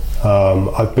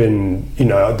 I've been, we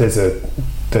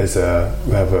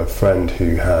have a friend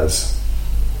who has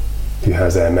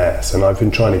MS, and I've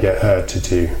been trying to get her to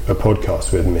do a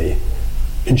podcast with me,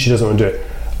 and she doesn't want to do it.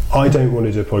 I don't want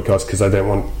to do a podcast because I don't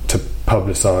want to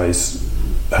publicise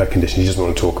her condition. She doesn't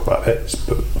want to talk about it.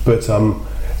 But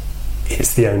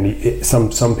it's the only.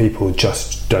 Some people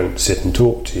just don't sit and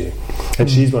talk to you, and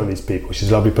she's one of these people.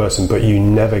 She's a lovely person, but you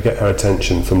never get her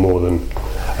attention for more than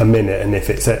a minute. And if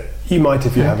you might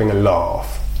if you're having a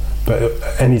laugh, but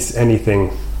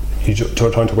anything you're trying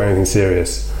to talk about anything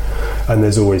serious, and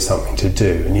there's always something to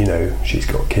do. And she's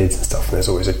got kids and stuff, and there's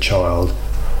always a child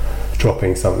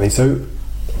dropping something. So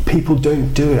people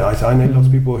don't do it. I know lots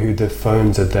of people who their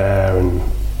phones are there, and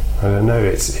I don't know.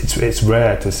 It's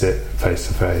rare to sit face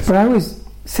to face. But I always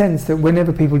sense that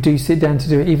whenever people do sit down to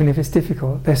do it, even if it's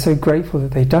difficult, they're so grateful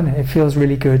that they've done it. It feels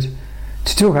really good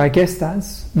to talk. I guess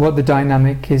that's what the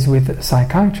dynamic is with a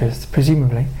psychiatrist.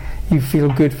 Presumably, you feel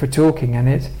good for talking, and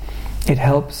it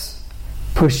helps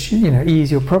push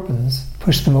ease your problems,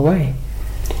 push them away.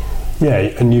 Yeah,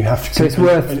 and you have to. So it's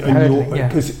worth hurdling,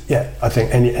 because I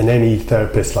think any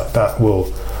therapist like that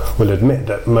will admit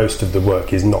that most of the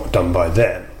work is not done by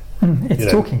them.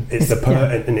 It's talking.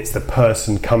 And it's the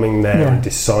person coming there and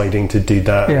deciding to do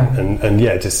that, and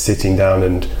just sitting down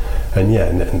and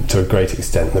to a great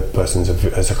extent the person's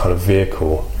as a kind of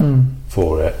vehicle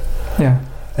for it. Yeah.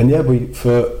 And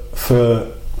for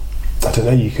I don't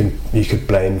know. You could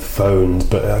blame phones,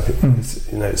 but I think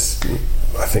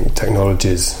I think technology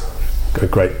is a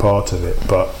great part of it.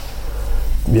 But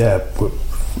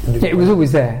it was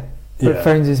always there. But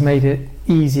phones has made it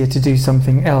easier to do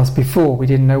something else. Before we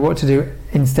didn't know what to do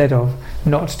instead of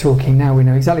not talking. Now we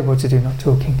know exactly what to do, not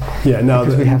talking. Yeah, now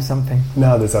because we have something.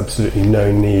 Now there's absolutely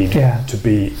no need to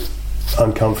be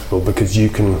uncomfortable, because you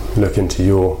can look into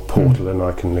your portal and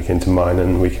I can look into mine,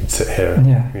 and we could sit here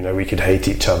and we could hate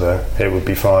each other, it would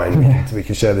be fine. We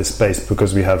could share this space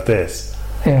because we have this.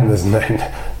 And there's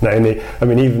no need. I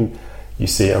mean, even you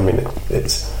see,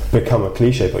 it's become a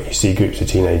cliche, but you see groups of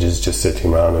teenagers just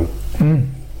sitting around and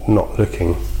not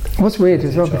looking. What's weird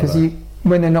as well, because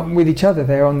when they're not with each other,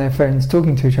 they're on their phones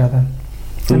talking to each other,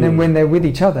 and then when they're with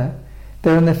each other,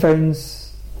 they're on their phones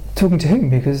talking to whom?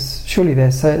 Because surely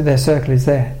their circle is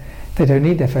there. They don't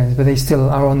need their phones, but they still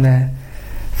are on their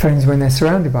phones when they're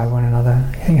surrounded by one another.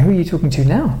 You think, who are you talking to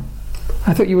now?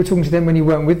 I thought you were talking to them when you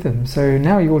weren't with them, so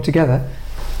now you're all together.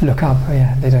 Look up. Oh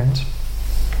yeah, they don't.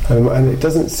 And it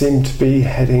doesn't seem to be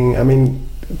heading.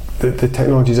 The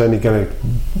technology is only going to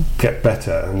get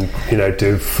better and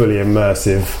do fully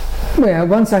immersive. Well,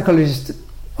 one psychologist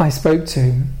I spoke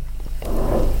to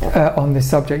on this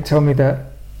subject told me that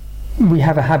we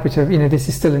have a habit of, this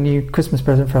is still a new Christmas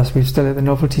present for us. We're still at the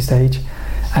novelty stage,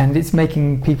 and it's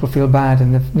making people feel bad,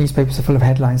 and the newspapers are full of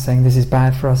headlines saying this is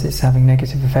bad for us, it's having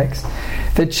negative effects.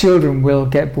 That children will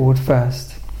get bored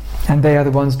first, and they are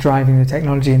the ones driving the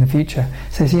technology in the future.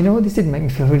 So you know what, this didn't make me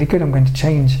feel really good, I'm going to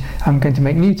change, I'm going to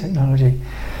make new technology.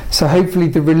 So hopefully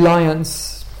the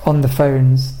reliance on the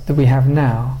phones that we have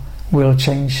now will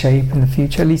change shape in the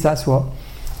future. At least that's what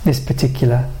this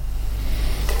particular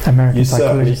American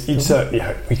psychologist you certainly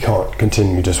hope we can't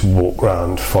continue just walk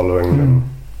around following them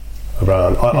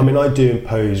around. I do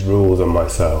impose rules on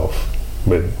myself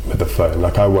with the phone.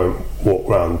 Like, I won't walk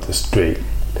around the street.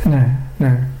 No.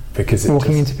 Because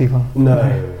walking into people.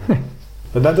 No.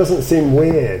 But that doesn't seem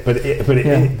weird. But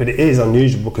it is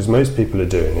unusual, because most people are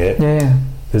doing it. Yeah. There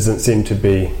doesn't seem to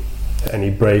be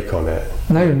any break on it.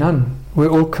 No, none. We're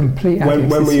all complete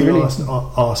addicts. When were you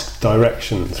asked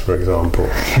directions, for example?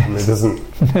 And it doesn't.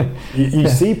 You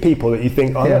see people that you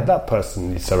think, that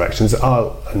person needs directions.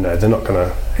 No, they're not going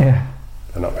to. Yeah.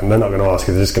 They're not going to ask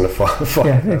you. They're just going to find.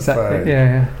 Yeah, exactly.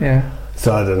 Yeah.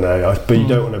 So I don't know. But you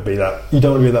don't want to be that. You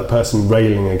don't want to be that person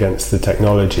railing against the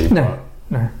technology. No.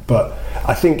 But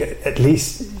I think at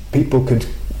least people could,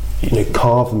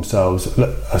 carve themselves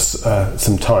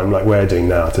some time, like we're doing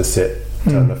now, to sit,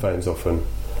 turn their phones off,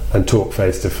 and talk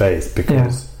face to face,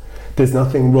 because there's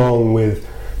nothing wrong with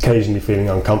occasionally feeling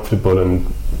uncomfortable and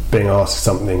being asked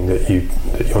something that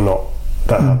you're not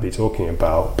that happy talking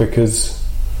about, because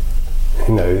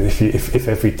you know, if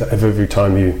every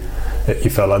time you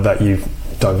felt like that, you've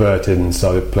diverted and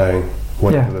started playing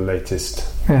whatever the latest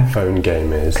phone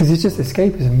game is. Because it's just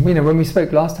escapism. You know, when we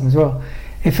spoke last time as well,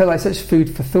 it felt like such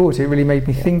food for thought. It really made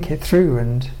me think it through,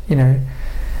 and you know,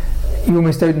 you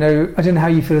almost don't know. I don't know how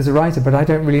you feel as a writer, but I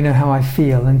don't really know how I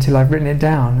feel until I've written it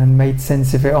down and made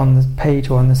sense of it on the page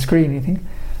or on the screen. And you think,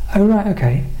 oh right,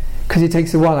 okay. Because it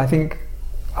takes a while. I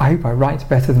hope I write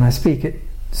better than I speak.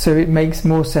 So it makes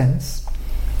more sense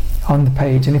on the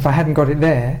page. And if I hadn't got it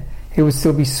there, it would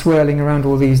still be swirling around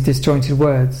all these disjointed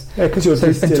words. Yeah, because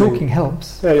and talking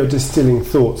helps. Yeah, you're distilling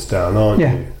thoughts down, aren't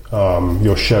you?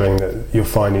 You're showing that you're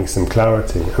finding some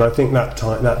clarity, and I think that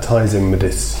ties in with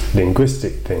this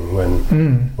linguistic thing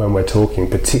when we're talking,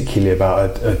 particularly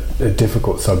about a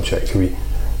difficult subject. We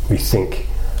think,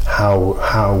 how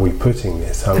are we putting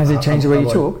this? Has it changed the way you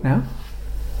talk now,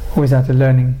 or is that a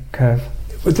learning curve?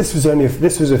 Well, this was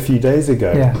a few days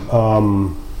ago. Yeah.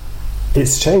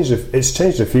 It's changed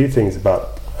a few things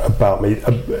about me.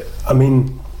 I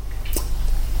mean,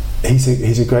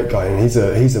 he's a great guy, and he's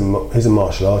a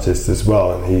martial artist as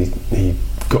well, and he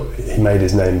made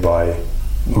his name by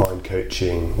mind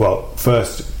coaching. Well,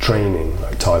 first training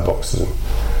like Thai boxers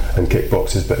and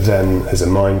kickboxers, but then as a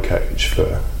mind coach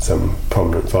for some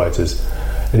prominent fighters.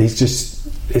 And it's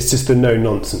just a no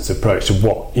nonsense approach to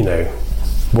what, you know,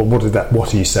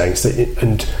 what are you saying? So,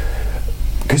 and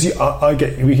because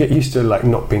we get used to like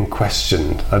not being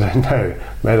questioned. I don't know.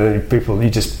 Maybe people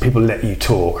let you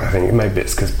talk. I think maybe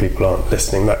it's because people aren't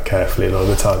listening that carefully a lot of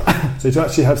the time. So to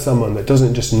actually have someone that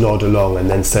doesn't just nod along and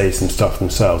then say some stuff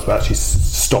themselves, but actually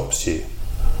stops you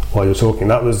while you're talking,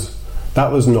 that was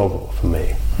novel for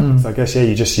me. So I guess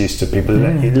you're just used to people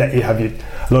let you have a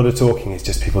lot of talking is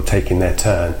just people taking their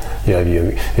turn. You have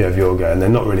your go, and they're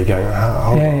not really going.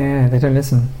 They don't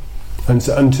listen.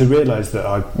 And to realise that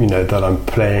I'm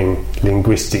playing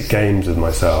linguistic games with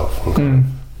myself, and kind of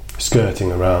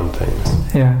skirting around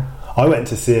things. Yeah. I went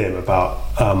to see him about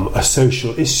a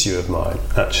social issue of mine,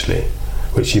 actually,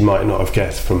 which you might not have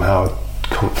guessed from how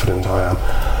confident I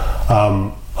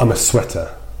am. I'm a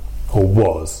sweater, or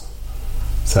was.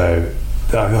 So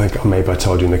maybe I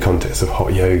told you in the context of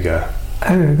hot yoga.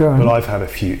 Oh, go on. But I've had a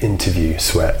few interview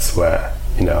sweats where,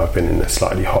 you know, I've been in a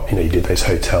slightly hot, you know, you did those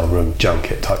hotel room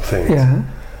junket type things. Yeah.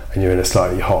 And you're in a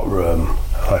slightly hot room,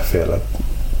 and I feel a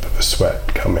bit of a sweat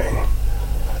coming.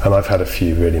 And I've had a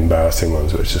few really embarrassing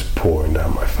ones where it's just pouring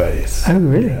down my face. Oh,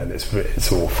 really? Yeah, and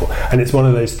it's awful. And it's one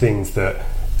of those things that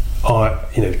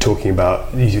talking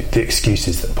about the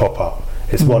excuses that pop up.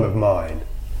 It's one of mine.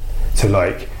 So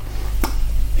like,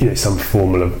 you know, some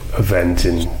formal event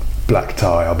in black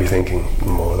tie, I'll be thinking,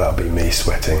 that'll be me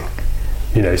sweating.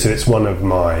 You know, so it's one of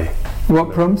my...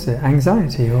 What prompts it?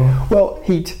 Anxiety or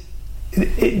heat?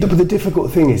 The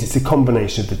difficult thing is it's a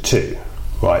combination of the two,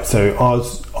 right? So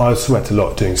I sweat a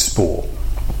lot doing sport.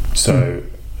 So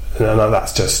and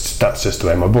that's just the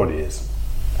way my body is.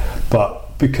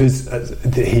 But because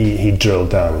he drilled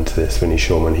down into this, Vinny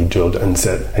Shawman, he drilled and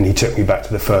said, and he took me back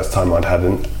to the first time I'd had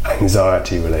an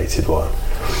anxiety-related one.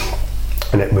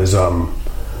 And it was I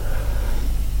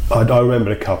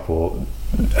remember a couple,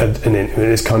 and it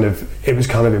was kind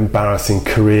of embarrassing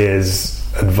careers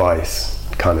advice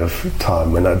kind of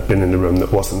time when I'd been in a room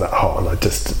that wasn't that hot and I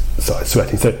just started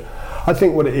sweating. So I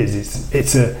think what it is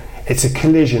it's a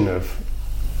collision of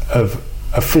a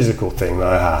physical thing that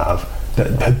I have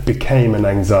that became an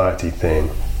anxiety thing.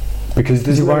 Because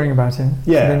you're worrying about it.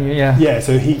 Yeah.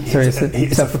 So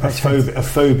it's a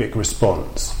phobic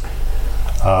response.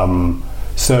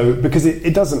 So because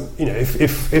it doesn't, you know,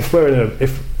 if we're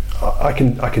if I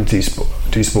can do sport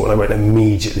and I won't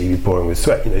immediately be pouring with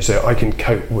sweat, you know, so I can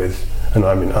cope with, and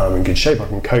I'm in good shape, I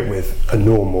can cope with a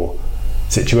normal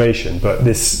situation. But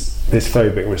this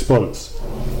phobic response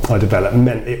I developed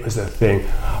meant it was a thing,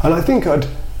 and I think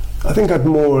I'd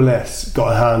more or less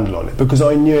got a handle on it because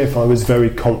I knew if I was very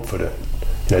confident,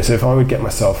 you know, so if I would get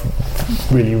myself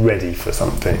really ready for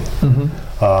something.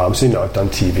 So, you know, I've done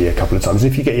TV a couple of times.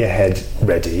 If you get your head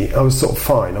ready, I was sort of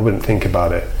fine. I wouldn't think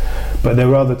about it. But there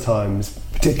were other times,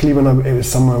 particularly when it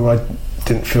was somewhere where I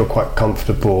didn't feel quite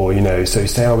comfortable, you know. So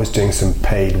say I was doing some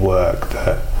paid work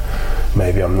that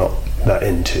maybe I'm not that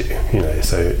into, you know.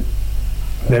 So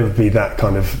there would be that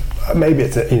kind of, maybe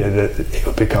it's it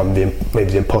would become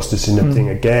the imposter syndrome thing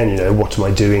again. You know, what am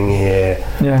I doing here?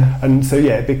 Yeah. And so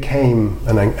it became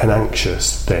an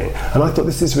anxious thing. And I thought,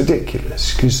 this is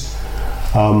ridiculous because,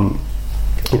 you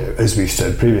know, as we've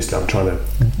said previously, I'm trying to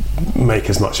make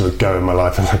as much of a go in my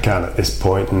life as I can at this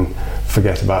point and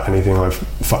forget about anything I've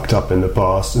fucked up in the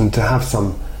past. And to have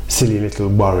some silly little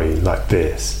worry like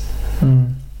this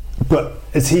but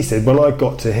as he said, when I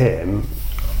got to him,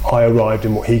 I arrived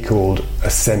in what he called a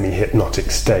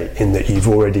semi-hypnotic state, in that you've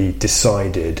already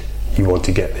decided you want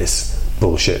to get this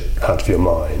bullshit out of your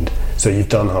mind. So you've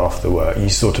done half the work, you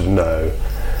sort of know,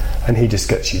 and he just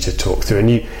gets you to talk through. And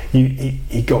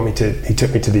he took me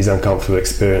to these uncomfortable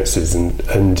experiences,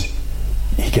 and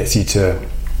he gets you to,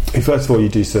 first of all, you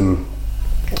do some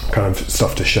kind of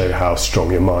stuff to show how strong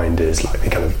your mind is, like the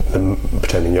kind of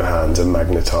pretending your hands are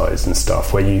magnetized and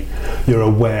stuff, where you're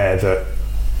aware that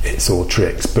it's all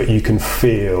tricks, but you can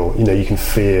feel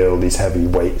these heavy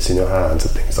weights in your hands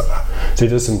and things like that. So he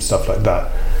does some stuff like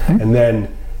that, and then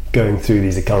going through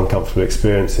these uncomfortable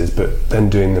experiences, but then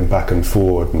doing them back and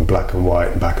forward and black and white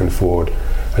and back and forward,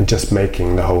 and just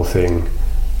making the whole thing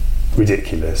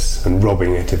ridiculous and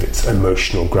robbing it of its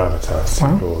emotional gravitas.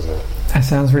 Wow. He calls it. That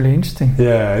sounds really interesting.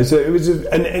 Yeah,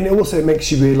 and it also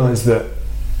makes you realise that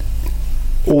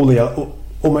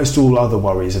almost all other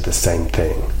worries are the same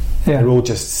thing. Yeah. They're all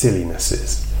just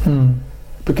sillinesses.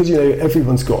 Because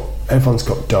everyone's got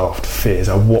daft fears.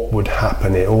 What would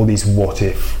happen if all these what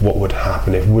would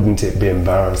happen if? Wouldn't it be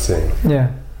embarrassing?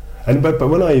 Yeah. And but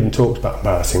when I even talked about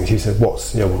embarrassing, he said,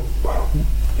 you're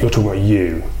talking about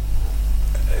you.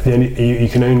 You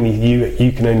can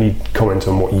only comment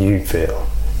on what you feel.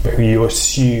 But you're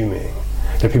assuming.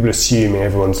 People are assuming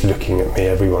everyone's looking at me,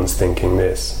 everyone's thinking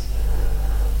this.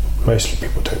 Mostly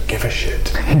people don't give a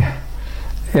shit.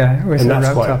 Yeah, and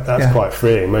that's quite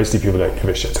freeing. Mostly people don't give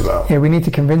a shit about. Yeah, we need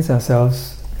to convince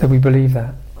ourselves that we believe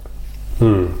that.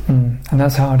 And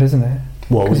that's hard, isn't it?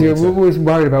 Because we're always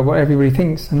worried about what everybody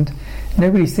thinks, and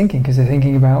nobody's thinking because they're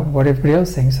thinking about what everybody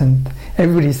else thinks, and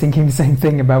everybody's thinking the same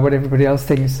thing about what everybody else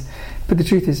thinks. But the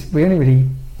truth is, we only really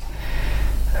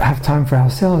have time for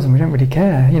ourselves, and we don't really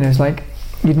care. It's like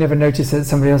you'd never notice that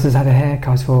somebody else has had a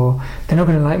haircut, or they're not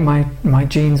going to like my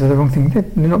jeans, or the wrong thing.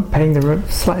 They're not paying the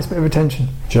slightest bit of attention.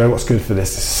 Do you know what's good for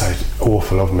this? This is so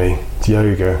awful of me. It's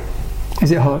yoga.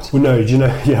 Is it hot? Well, no. Do you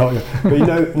know? Yeah,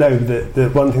 but the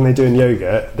one thing they do in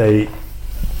yoga, they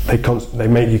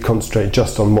make you concentrate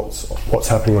just on what's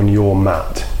happening on your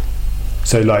mat.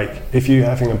 So, like, if you're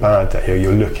having a bad day,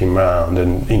 you're looking around,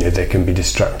 and there can be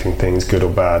distracting things, good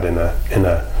or bad, in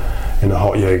a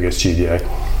hot yoga studio.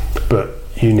 But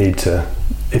you need to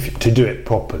do it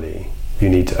properly, you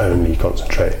need to only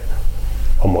concentrate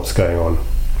on what's going on.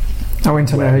 I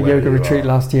went on a yoga retreat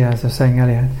last year, as I was saying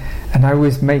earlier, and I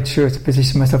always made sure to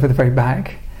position myself at the very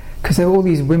back, because there were all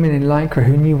these women in lycra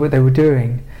who knew what they were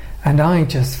doing, and I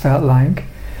just felt like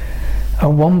a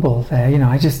womble there.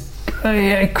 I just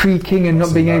creaking and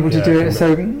not being able to do it.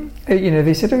 So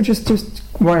they said, just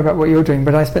worry about what you're doing.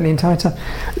 But I spent the entire time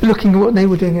looking at what they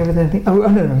were doing over there, thinking, no,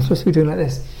 I'm supposed to be doing like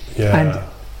this. Yeah. And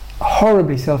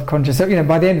horribly self-conscious. So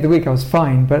by the end of the week I was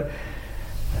fine, but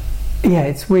yeah,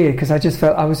 it's weird because I just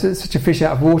felt I was such a fish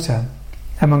out of water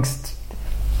amongst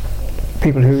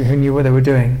people who knew what they were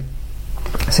doing.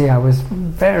 So yeah, I was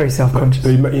very self-conscious.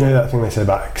 But that thing they say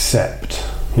about accept,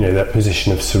 that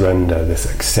position of surrender, this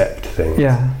accept thing.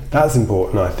 Yeah, that's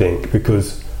important, I think,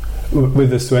 because with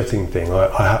the sweating thing,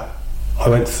 I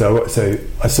went so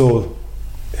I saw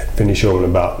Vinnie Shorman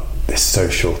about this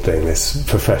social thing, this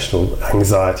professional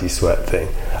anxiety sweat thing,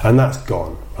 and that's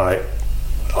gone, right?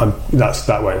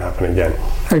 That won't happen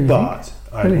again. But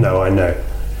I know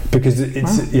because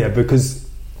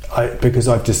because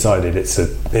I've decided it's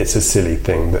a silly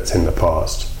thing that's in the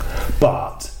past.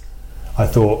 But I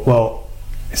thought, well,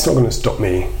 it's not going to stop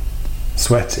me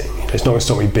sweating. It's not going to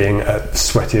stop me being a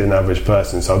sweatier than average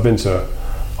person. So I've been to a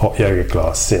hot yoga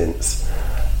class since,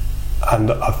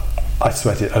 and I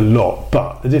sweated a lot.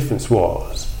 But the difference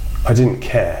was I didn't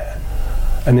care,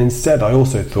 and instead I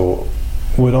also thought,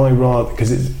 would I rather,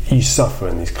 because you suffer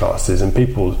in these classes and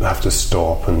people have to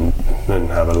stop and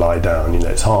have a lie down,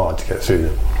 it's hard to get through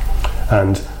them.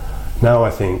 And now I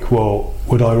think, well,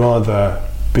 would I rather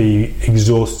be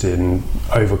exhausted and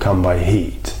overcome by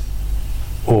heat,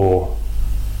 or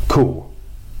cool,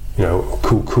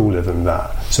 cooler than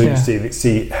that? So you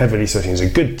see heavily sweating is a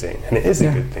good thing, and it is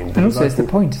a good thing. And also it's the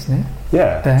point, isn't it?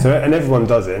 Yeah. There. So, and everyone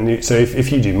does it, and so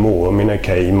if you do more,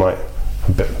 you might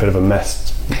a bit of a mess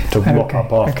to mop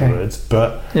up afterwards,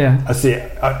 but I see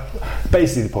it.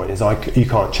 Basically the point is you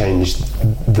can't change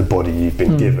the body you've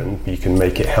been given. You can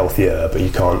make it healthier, but you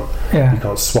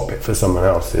can't swap it for someone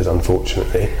else's,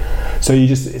 unfortunately. So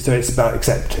it's about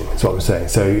accepting. That's what I'm saying.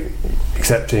 So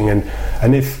accepting,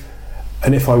 and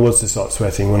if I was to start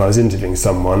sweating when I was interviewing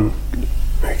someone,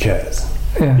 who cares?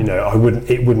 Yeah.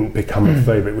 It wouldn't become a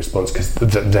favourite response, because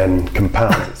that then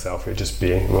compounds itself. It'd just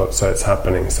be, so it's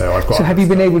happening. So have you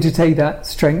been able to take that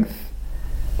strength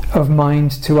of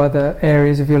mind to other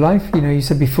areas of your life? You know, you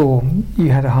said before you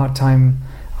had a hard time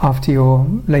after your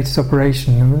latest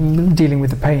operation dealing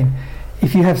with the pain.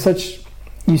 If you have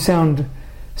you sound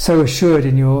so assured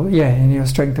in your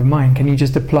strength of mind. Can you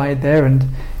just apply it there and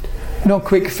not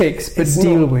quick fix, but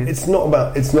deal with? It's not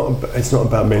about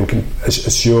being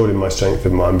assured in my strength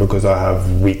of mind, because I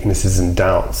have weaknesses and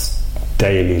doubts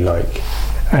daily, like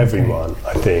everyone,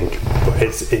 I think. But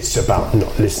it's about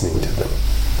not listening to them,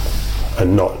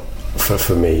 and not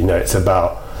for me. No, it's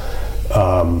about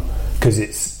because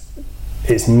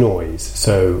it's noise.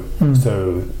 So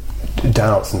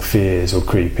doubts and fears will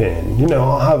creep in. You know,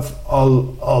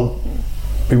 I'll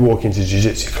be walking to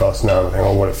jiu-jitsu class now and think,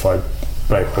 oh, what if I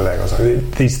break my leg or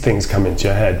something? These things come into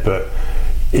your head. But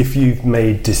if you've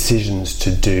made decisions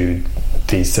to do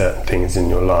these certain things in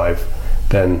your life,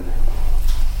 then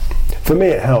for me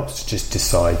it helps to just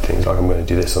decide things like, I'm going to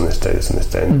do this on this day,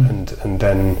 and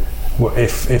then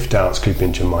if doubts creep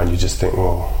into your mind, you just think,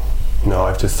 well, no,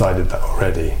 I've decided that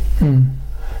already.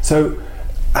 So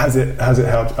has it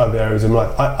helped other areas of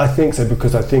life? I think so,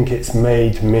 because I think it's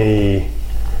made me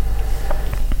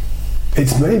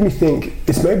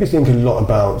think a lot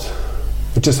about.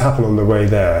 It just happened on the way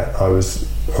there. I'd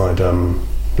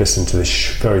listened to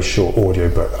this very short audio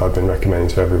book I've been recommending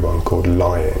to everyone called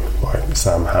Lying by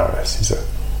Sam Harris. He's an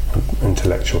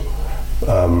intellectual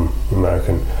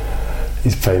American.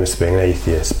 He's famous for being an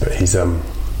atheist, but he's a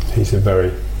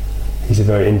very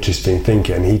interesting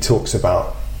thinker, and he talks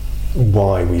about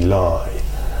why we lie.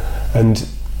 And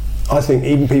I think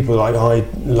even people like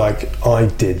I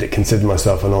did, that consider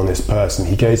myself an honest person,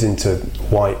 he goes into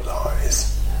white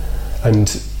lies.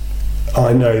 And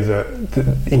I know that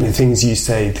you know, things you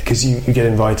say, because you get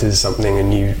invited to something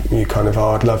and you kind of, oh,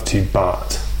 I'd love to,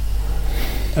 but,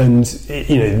 and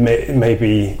you know,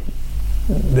 maybe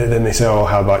then they say, oh,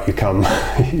 how about you come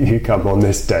on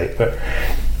this date? But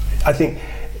I think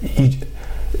he's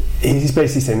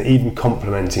basically saying that even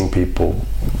complimenting people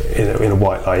in a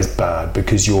white lie is bad,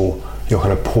 because you're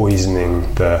kind of poisoning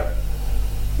the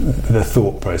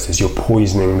thought process. You're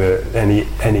poisoning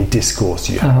any discourse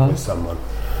you have with someone,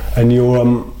 and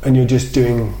you're just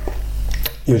doing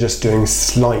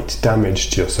slight damage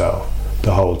to yourself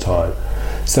the whole time.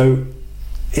 So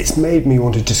it's made me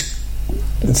want to just.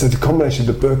 So the combination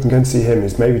of the book and going to see him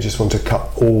is maybe just want to cut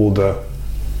all the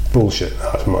bullshit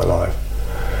out of my life,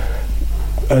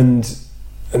 and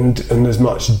as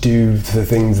much do the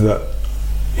things that,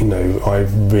 you know, I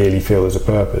really feel there's a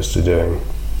purpose to doing.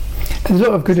 There's a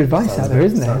lot of good advice out there,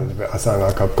 isn't there? I sound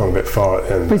like I've gone a bit far at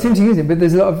the end. But it's interesting, isn't it? But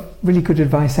there's a lot of really good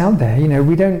advice out there. You know,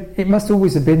 it must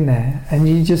always have been there, and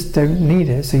you just don't need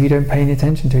it, so you don't pay any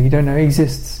attention to it. You don't know it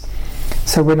exists.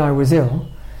 So when I was ill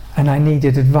and I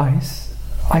needed advice,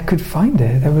 I could find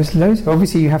it. There was loads.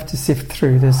 Obviously, you have to sift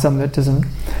through. There's some that doesn't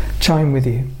chime with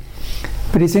you.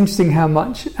 But it's interesting how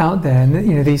much out there, and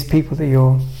you know, these people that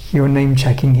you're name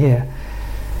checking here,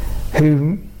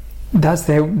 who that's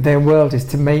their world is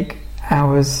to make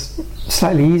ours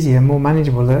slightly easier, more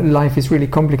manageable. Life is really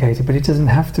complicated, but it doesn't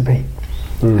have to be.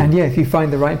 And yeah, if you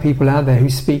find the right people out there who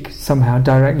speak somehow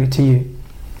directly to you,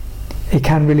 it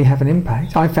can really have an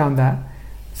impact. I found that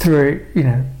through, you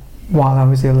know, while I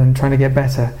was ill and trying to get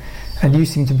better, and you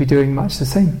seem to be doing much the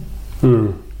same.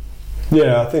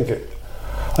 Yeah,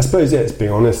 I suppose it's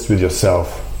being honest with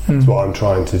yourself. Is what I'm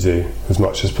trying to do as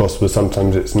much as possible.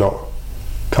 Sometimes it's not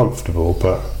comfortable,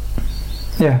 but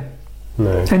yeah.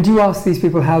 No. And do you ask these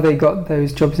people how they got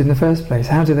those jobs in the first place?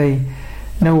 How do they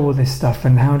know all this stuff,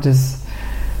 and how does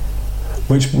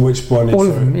which one is all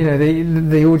of them? You know,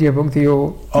 the audiobook that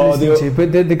you're listening to,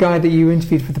 but the guy that you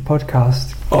interviewed for the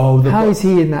podcast. How is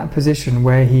he in that position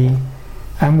where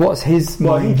and what's his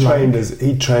mind like?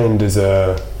 He trained as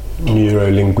a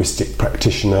neuro-linguistic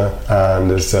practitioner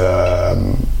and as a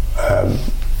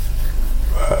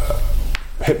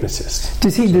hypnotist.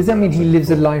 Does that mean he lives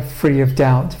a life free of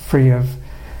doubt, free of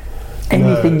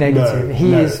anything negative?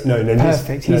 He is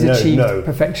perfect. He's achieved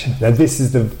perfection. Now this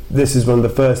is one of the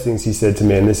first things he said to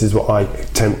me, and this is what I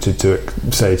attempted to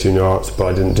say to you in your answer, but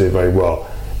I didn't do very well,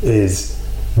 is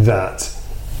that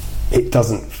this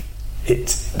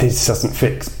doesn't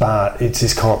fix bad. It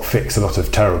just can't fix a lot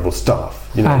of terrible stuff.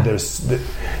 You know, there's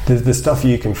the stuff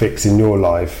you can fix in your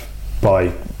life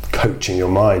by coaching your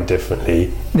mind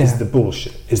differently is the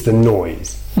bullshit, is the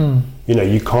noise. You know,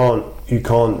 you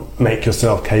can't make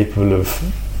yourself capable of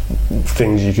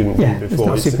things you couldn't do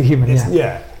before. It's not superhuman. It's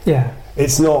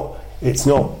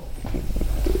not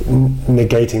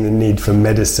negating the need for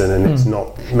medicine, and it's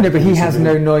not. No, but he has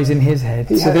no noise in his head.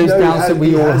 So those doubts that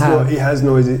we all have. He has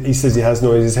noise. He says he has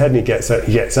noise in his head, and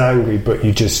he gets angry. But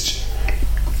you just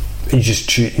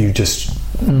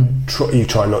You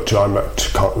try not to.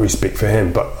 Can't really speak for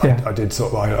him, but Yeah. I did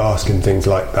sort of ask him things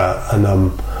like that, and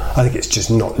I think it's just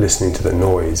not listening to the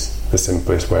noise. The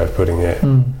simplest way of putting it,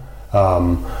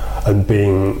 and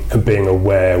being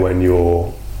aware when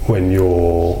you're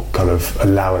kind of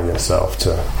allowing yourself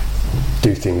to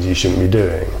do things you shouldn't be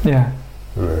doing. Yeah.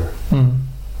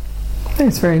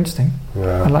 It's very interesting.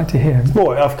 Yeah. I'd like to hear him.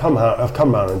 Boy, I've come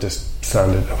out and just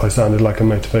sounded like a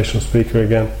motivational speaker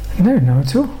again. No, not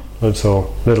at all. That's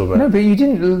all, a little bit. No, but you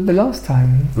didn't the last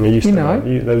time.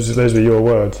 Those were your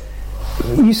words.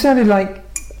 You sounded like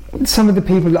some of the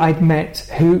people that I'd met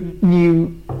who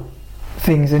knew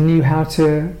things and knew how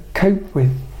to cope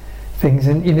with things,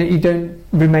 and you don't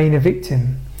remain a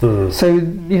victim. So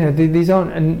these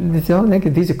aren't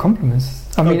negative. These are compliments.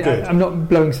 I mean, I'm not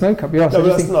blowing smoke up your ass. No,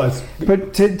 but that's nice.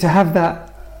 But to have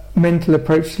that mental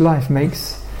approach to life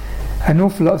makes an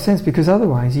awful lot of sense, because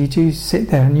otherwise you do sit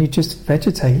there and you just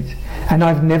vegetate. And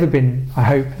I've never been, I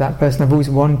hope, that person. I've always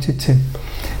wanted to.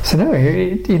 So no,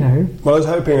 Well, I was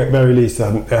hoping at very least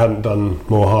it hadn't done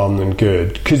more harm than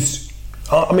good. Because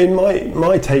I mean,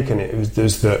 my take on it was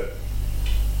that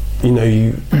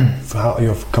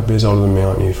you're a couple of years older than me,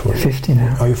 aren't you? 50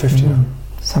 now. Oh, you're 50 now.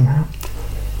 Somehow.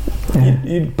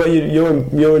 Yeah. But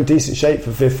you're in decent shape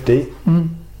for 50.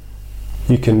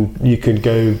 You can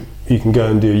go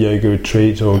and do a yoga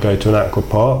retreat or go to an aqua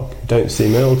park. You don't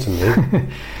seem ill to me.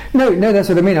 No, that's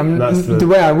what I mean. The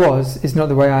way I was is not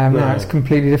the way I am now. It's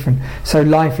completely different. So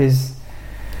life is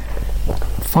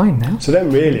fine now. So then,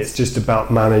 really, it's just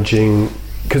about managing.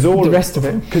 Because all of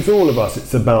us,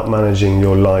 it's about managing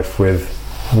your life with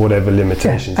whatever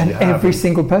limitations you have. And every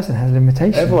single person has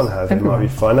limitations. Everyone has. They might be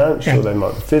financial, they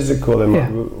might be physical,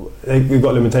 they've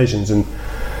got limitations, and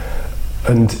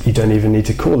you don't even need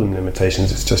to call them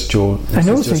limitations. It's just your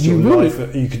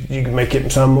life. You can make it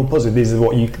sound more positive. These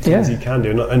are things you can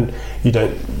do, and you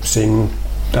don't seem.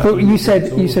 But you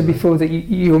said before that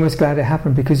you're almost glad it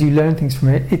happened because you learn things from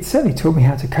it. It certainly taught me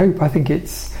how to cope. I think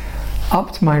it's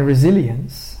upped my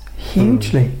resilience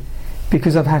hugely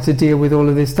because I've had to deal with all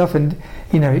of this stuff. And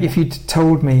if you'd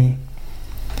told me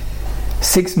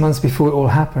 6 months before it all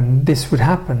happened this would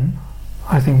happen,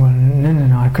 I think, well,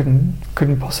 no, I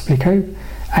couldn't possibly cope.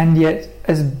 And yet,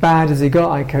 as bad as it got,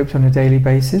 I coped on a daily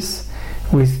basis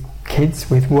with kids,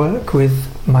 with work, with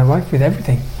my wife, with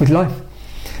everything, with life.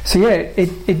 So yeah,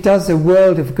 it does a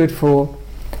world of good for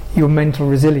your mental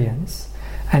resilience.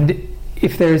 And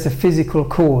if there is a physical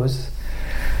cause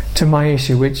to my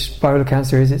issue, which by all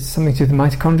accounts there is, it's something to do with the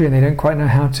mitochondria, and they don't quite know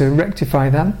how to rectify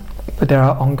that, but there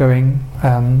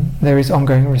is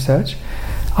ongoing research.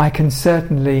 I can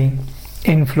certainly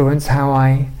influence how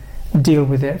I deal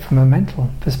with it from a mental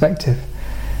perspective.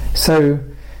 So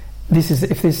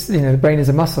the brain is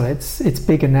a muscle, it's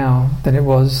bigger now than it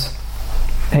was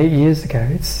 8 years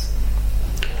ago.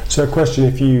 So a question: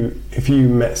 if you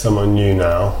met someone new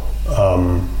now,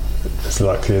 as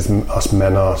likely as us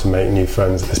men are to make new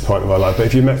friends at this point of our life, but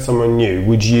if you met someone new,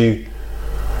 would you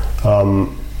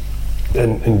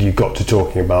and you got to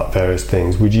talking about various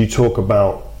things, would you talk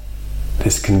about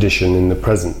this condition in the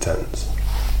present tense?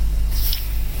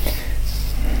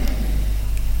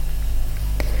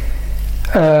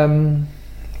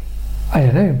 I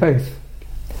don't know, both,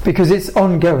 because it's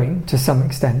ongoing to some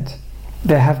extent.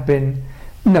 There have been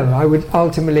I would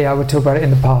talk about it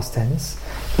in the past tense,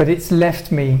 but it's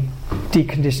left me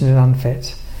deconditioned and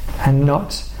unfit and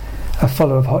not a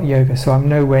follower of hot yoga, so I'm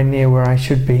nowhere near where I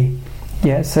should be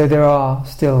yet. So there are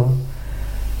still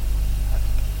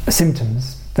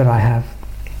symptoms that I have,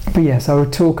 but yes, I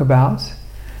would talk about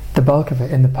the bulk of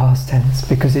it in the past tense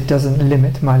because it doesn't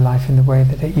limit my life in the way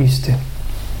that it used to.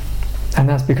 And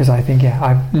that's because I think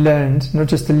I've learned not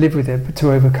just to live with it but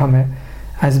to overcome it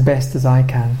as best as I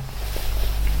can.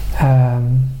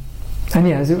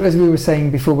 As we were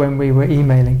saying before when we were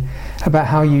emailing about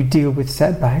how you deal with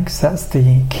setbacks, that's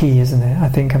the key, isn't it? I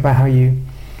think about how you,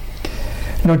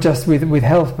 not just with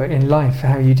health but in life,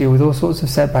 how you deal with all sorts of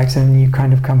setbacks and you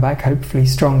kind of come back hopefully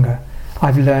stronger.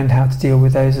 I've learned how to deal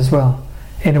with those as well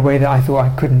in a way that I thought I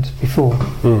couldn't before.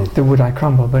 That would I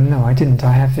crumble? But no, I didn't.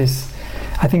 I have this,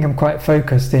 I think I'm quite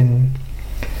focused in,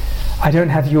 I don't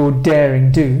have your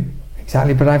daring do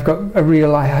exactly, but I've got a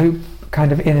real, I hope,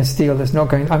 kind of inner steel that's not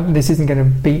going, this isn't going to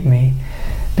beat me.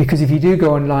 Because if you do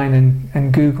go online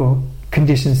and Google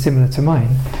conditions similar to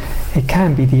mine, it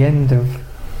can be the end of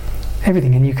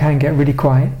everything, and you can get really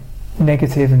quite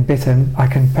negative and bitter, and I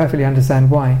can perfectly understand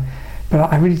why. But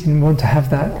I really didn't want to have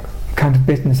that kind of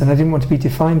bitterness, and I didn't want to be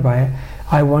defined by it.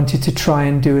 I wanted to try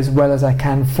and do as well as I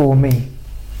can for me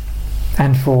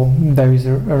and for those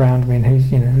around me and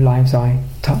whose lives I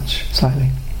touch slightly.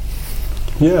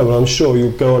 Yeah, well, I'm sure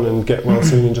you'll go on and get well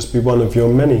soon and just be one of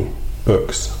your many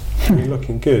books. You're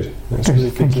looking good. It's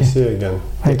really good to see you again.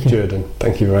 Nick Duerden,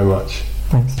 thank you very much.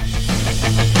 Thanks.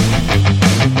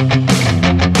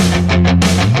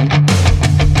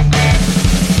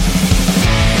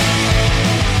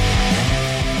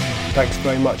 Thanks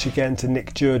very much again to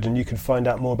Nick Duerden. You can find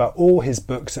out more about all his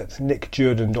books at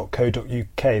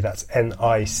nickduerden.co.uk. That's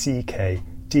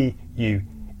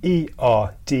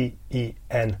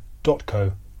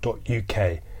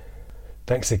nickduerden.co.uk.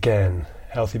 Thanks again.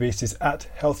 Healthy Beast is at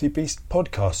Healthy Beast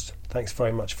Podcast. Thanks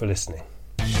very much for listening.